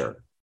word,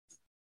 sir.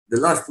 The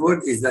last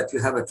word is that you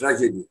have a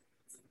tragedy.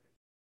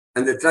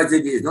 And the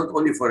tragedy is not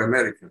only for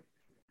America.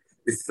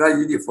 It's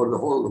tragedy for the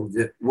whole of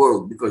the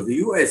world, because the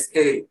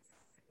USA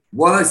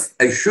was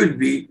and should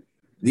be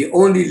the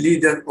only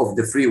leader of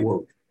the free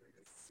world,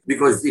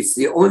 because it's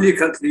the only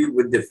country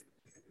with the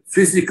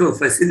physical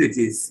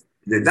facilities,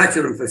 the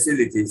natural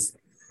facilities,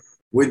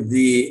 with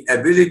the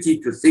ability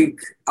to think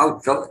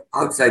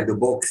outside the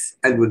box,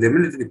 and with the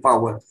military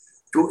power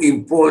to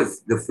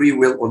impose the free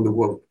will on the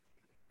world.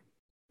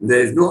 There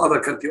is no other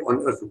country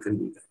on earth who can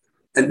do that,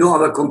 and no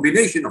other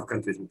combination of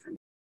countries who can do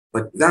that.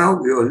 But now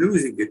we are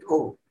losing it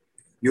all.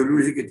 You're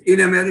losing it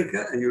in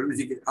America, and you're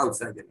losing it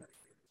outside America.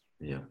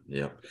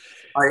 Yeah.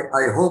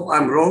 I hope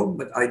I'm wrong,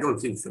 but I don't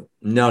think so.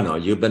 No,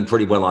 you've been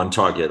pretty well on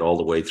target all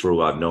the way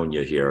through. I've known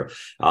you here.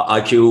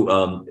 IQ,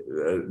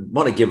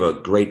 want to give a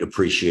great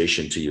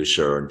appreciation to you,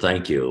 sir, and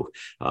thank you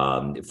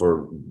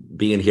for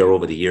being here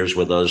over the years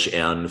with us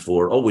and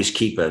for always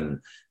keeping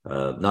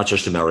not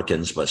just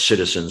Americans, but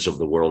citizens of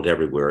the world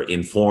everywhere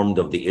informed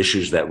of the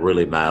issues that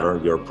really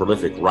matter. You're a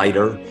prolific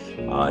writer.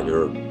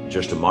 You're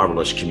just a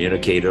marvelous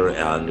communicator,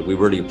 and we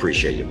really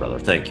appreciate you, brother.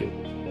 Thank you.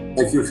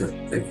 Thank you, sir.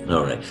 Thank you.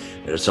 All right.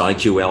 It's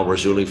IQ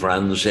Al-Rassooli,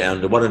 friends.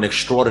 And what an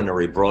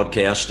extraordinary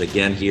broadcast.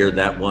 Again, here,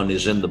 that one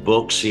is in the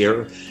books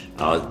here.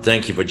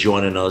 Thank you for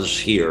joining us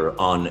here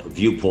on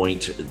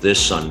Viewpoint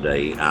this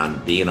Sunday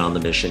and being on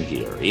the mission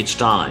here. It's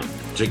time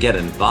to get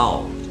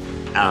involved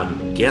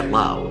and get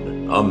loud,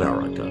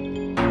 America.